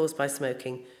damage caused by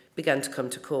smoking began to come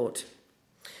to court.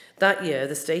 That year,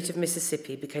 the state of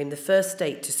Mississippi became the first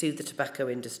state to sue the tobacco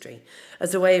industry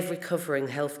as a way of recovering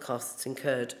health costs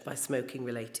incurred by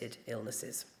smoking-related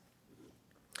illnesses.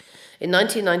 In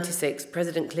 1996,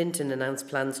 President Clinton announced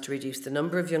plans to reduce the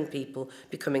number of young people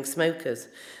becoming smokers,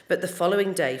 but the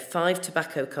following day, 5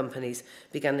 tobacco companies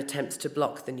began attempts to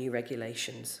block the new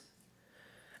regulations.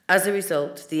 As a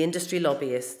result, the industry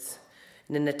lobbyists,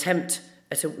 in an attempt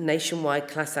at a nationwide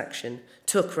class action,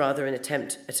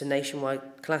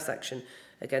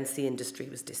 against the industry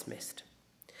was dismissed.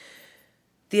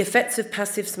 The effects of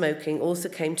passive smoking also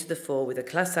came to the fore with a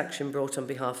class action brought on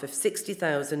behalf of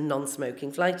 60,000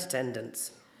 non-smoking flight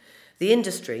attendants. The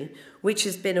industry, which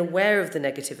has been aware of the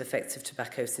negative effects of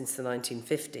tobacco since the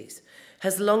 1950s,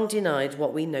 has long denied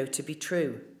what we know to be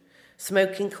true.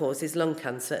 Smoking causes lung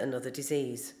cancer and other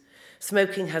disease.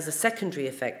 Smoking has a secondary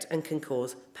effect and can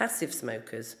cause passive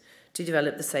smokers to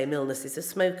develop the same illnesses as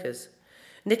smokers.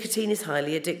 Nicotine is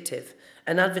highly addictive,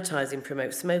 and advertising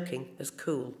promotes smoking as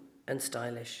cool and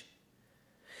stylish.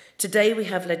 Today we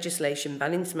have legislation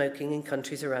banning smoking in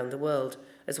countries around the world,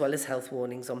 as well as health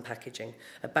warnings on packaging,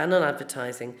 a ban on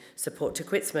advertising, support to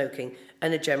quit smoking,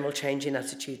 and a general change in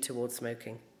attitude towards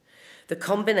smoking. The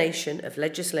combination of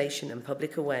legislation and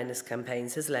public awareness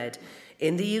campaigns has led,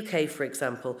 in the UK, for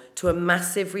example, to a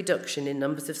massive reduction in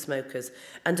numbers of smokers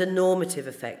and a normative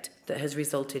effect that has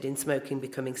resulted in smoking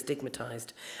becoming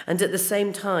stigmatised, and at the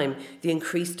same time, the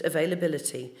increased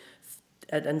availability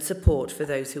and support for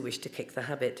those who wish to kick the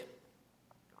habit.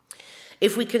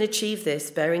 If we can achieve this,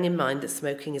 bearing in mind that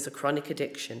smoking is a chronic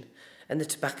addiction and the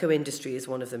tobacco industry is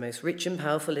one of the most rich and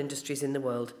powerful industries in the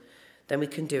world, then we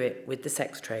can do it with the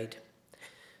sex trade.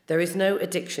 There is no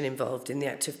addiction involved in the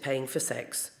act of paying for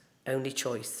sex, only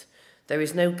choice. There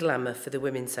is no glamour for the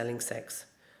women selling sex,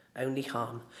 only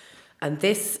harm. And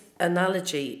this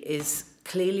analogy is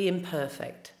clearly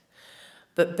imperfect,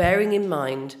 but bearing in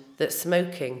mind that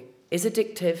smoking is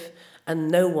addictive and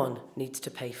no one needs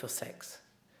to pay for sex.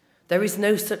 There is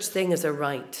no such thing as a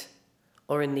right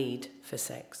or a need for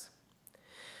sex.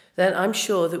 Then I'm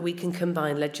sure that we can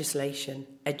combine legislation,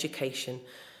 education,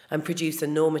 and produce a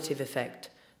normative effect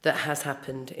that has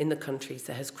happened in the countries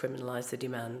that has criminalised the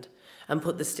demand and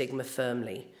put the stigma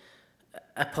firmly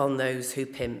upon those who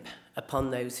pimp,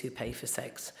 upon those who pay for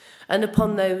sex, and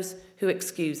upon those who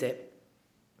excuse it.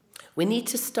 We need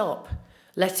to stop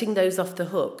letting those off the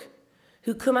hook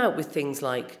who come out with things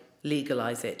like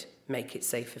legalise it, make it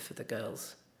safer for the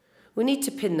girls. We need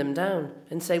to pin them down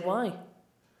and say, why?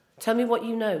 Tell me what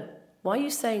you know. Why are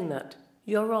you saying that?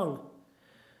 You're wrong.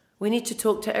 We need to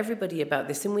talk to everybody about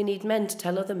this, and we need men to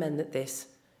tell other men that this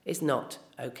is not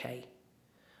okay.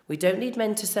 We don't need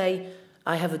men to say,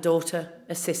 I have a daughter,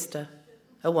 a sister,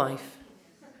 a wife.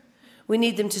 We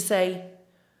need them to say,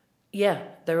 yeah,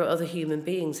 there are other human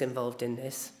beings involved in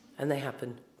this, and they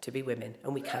happen to be women,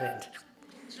 and we can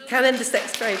end the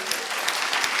sex trade.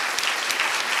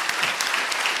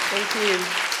 Thank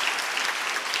you.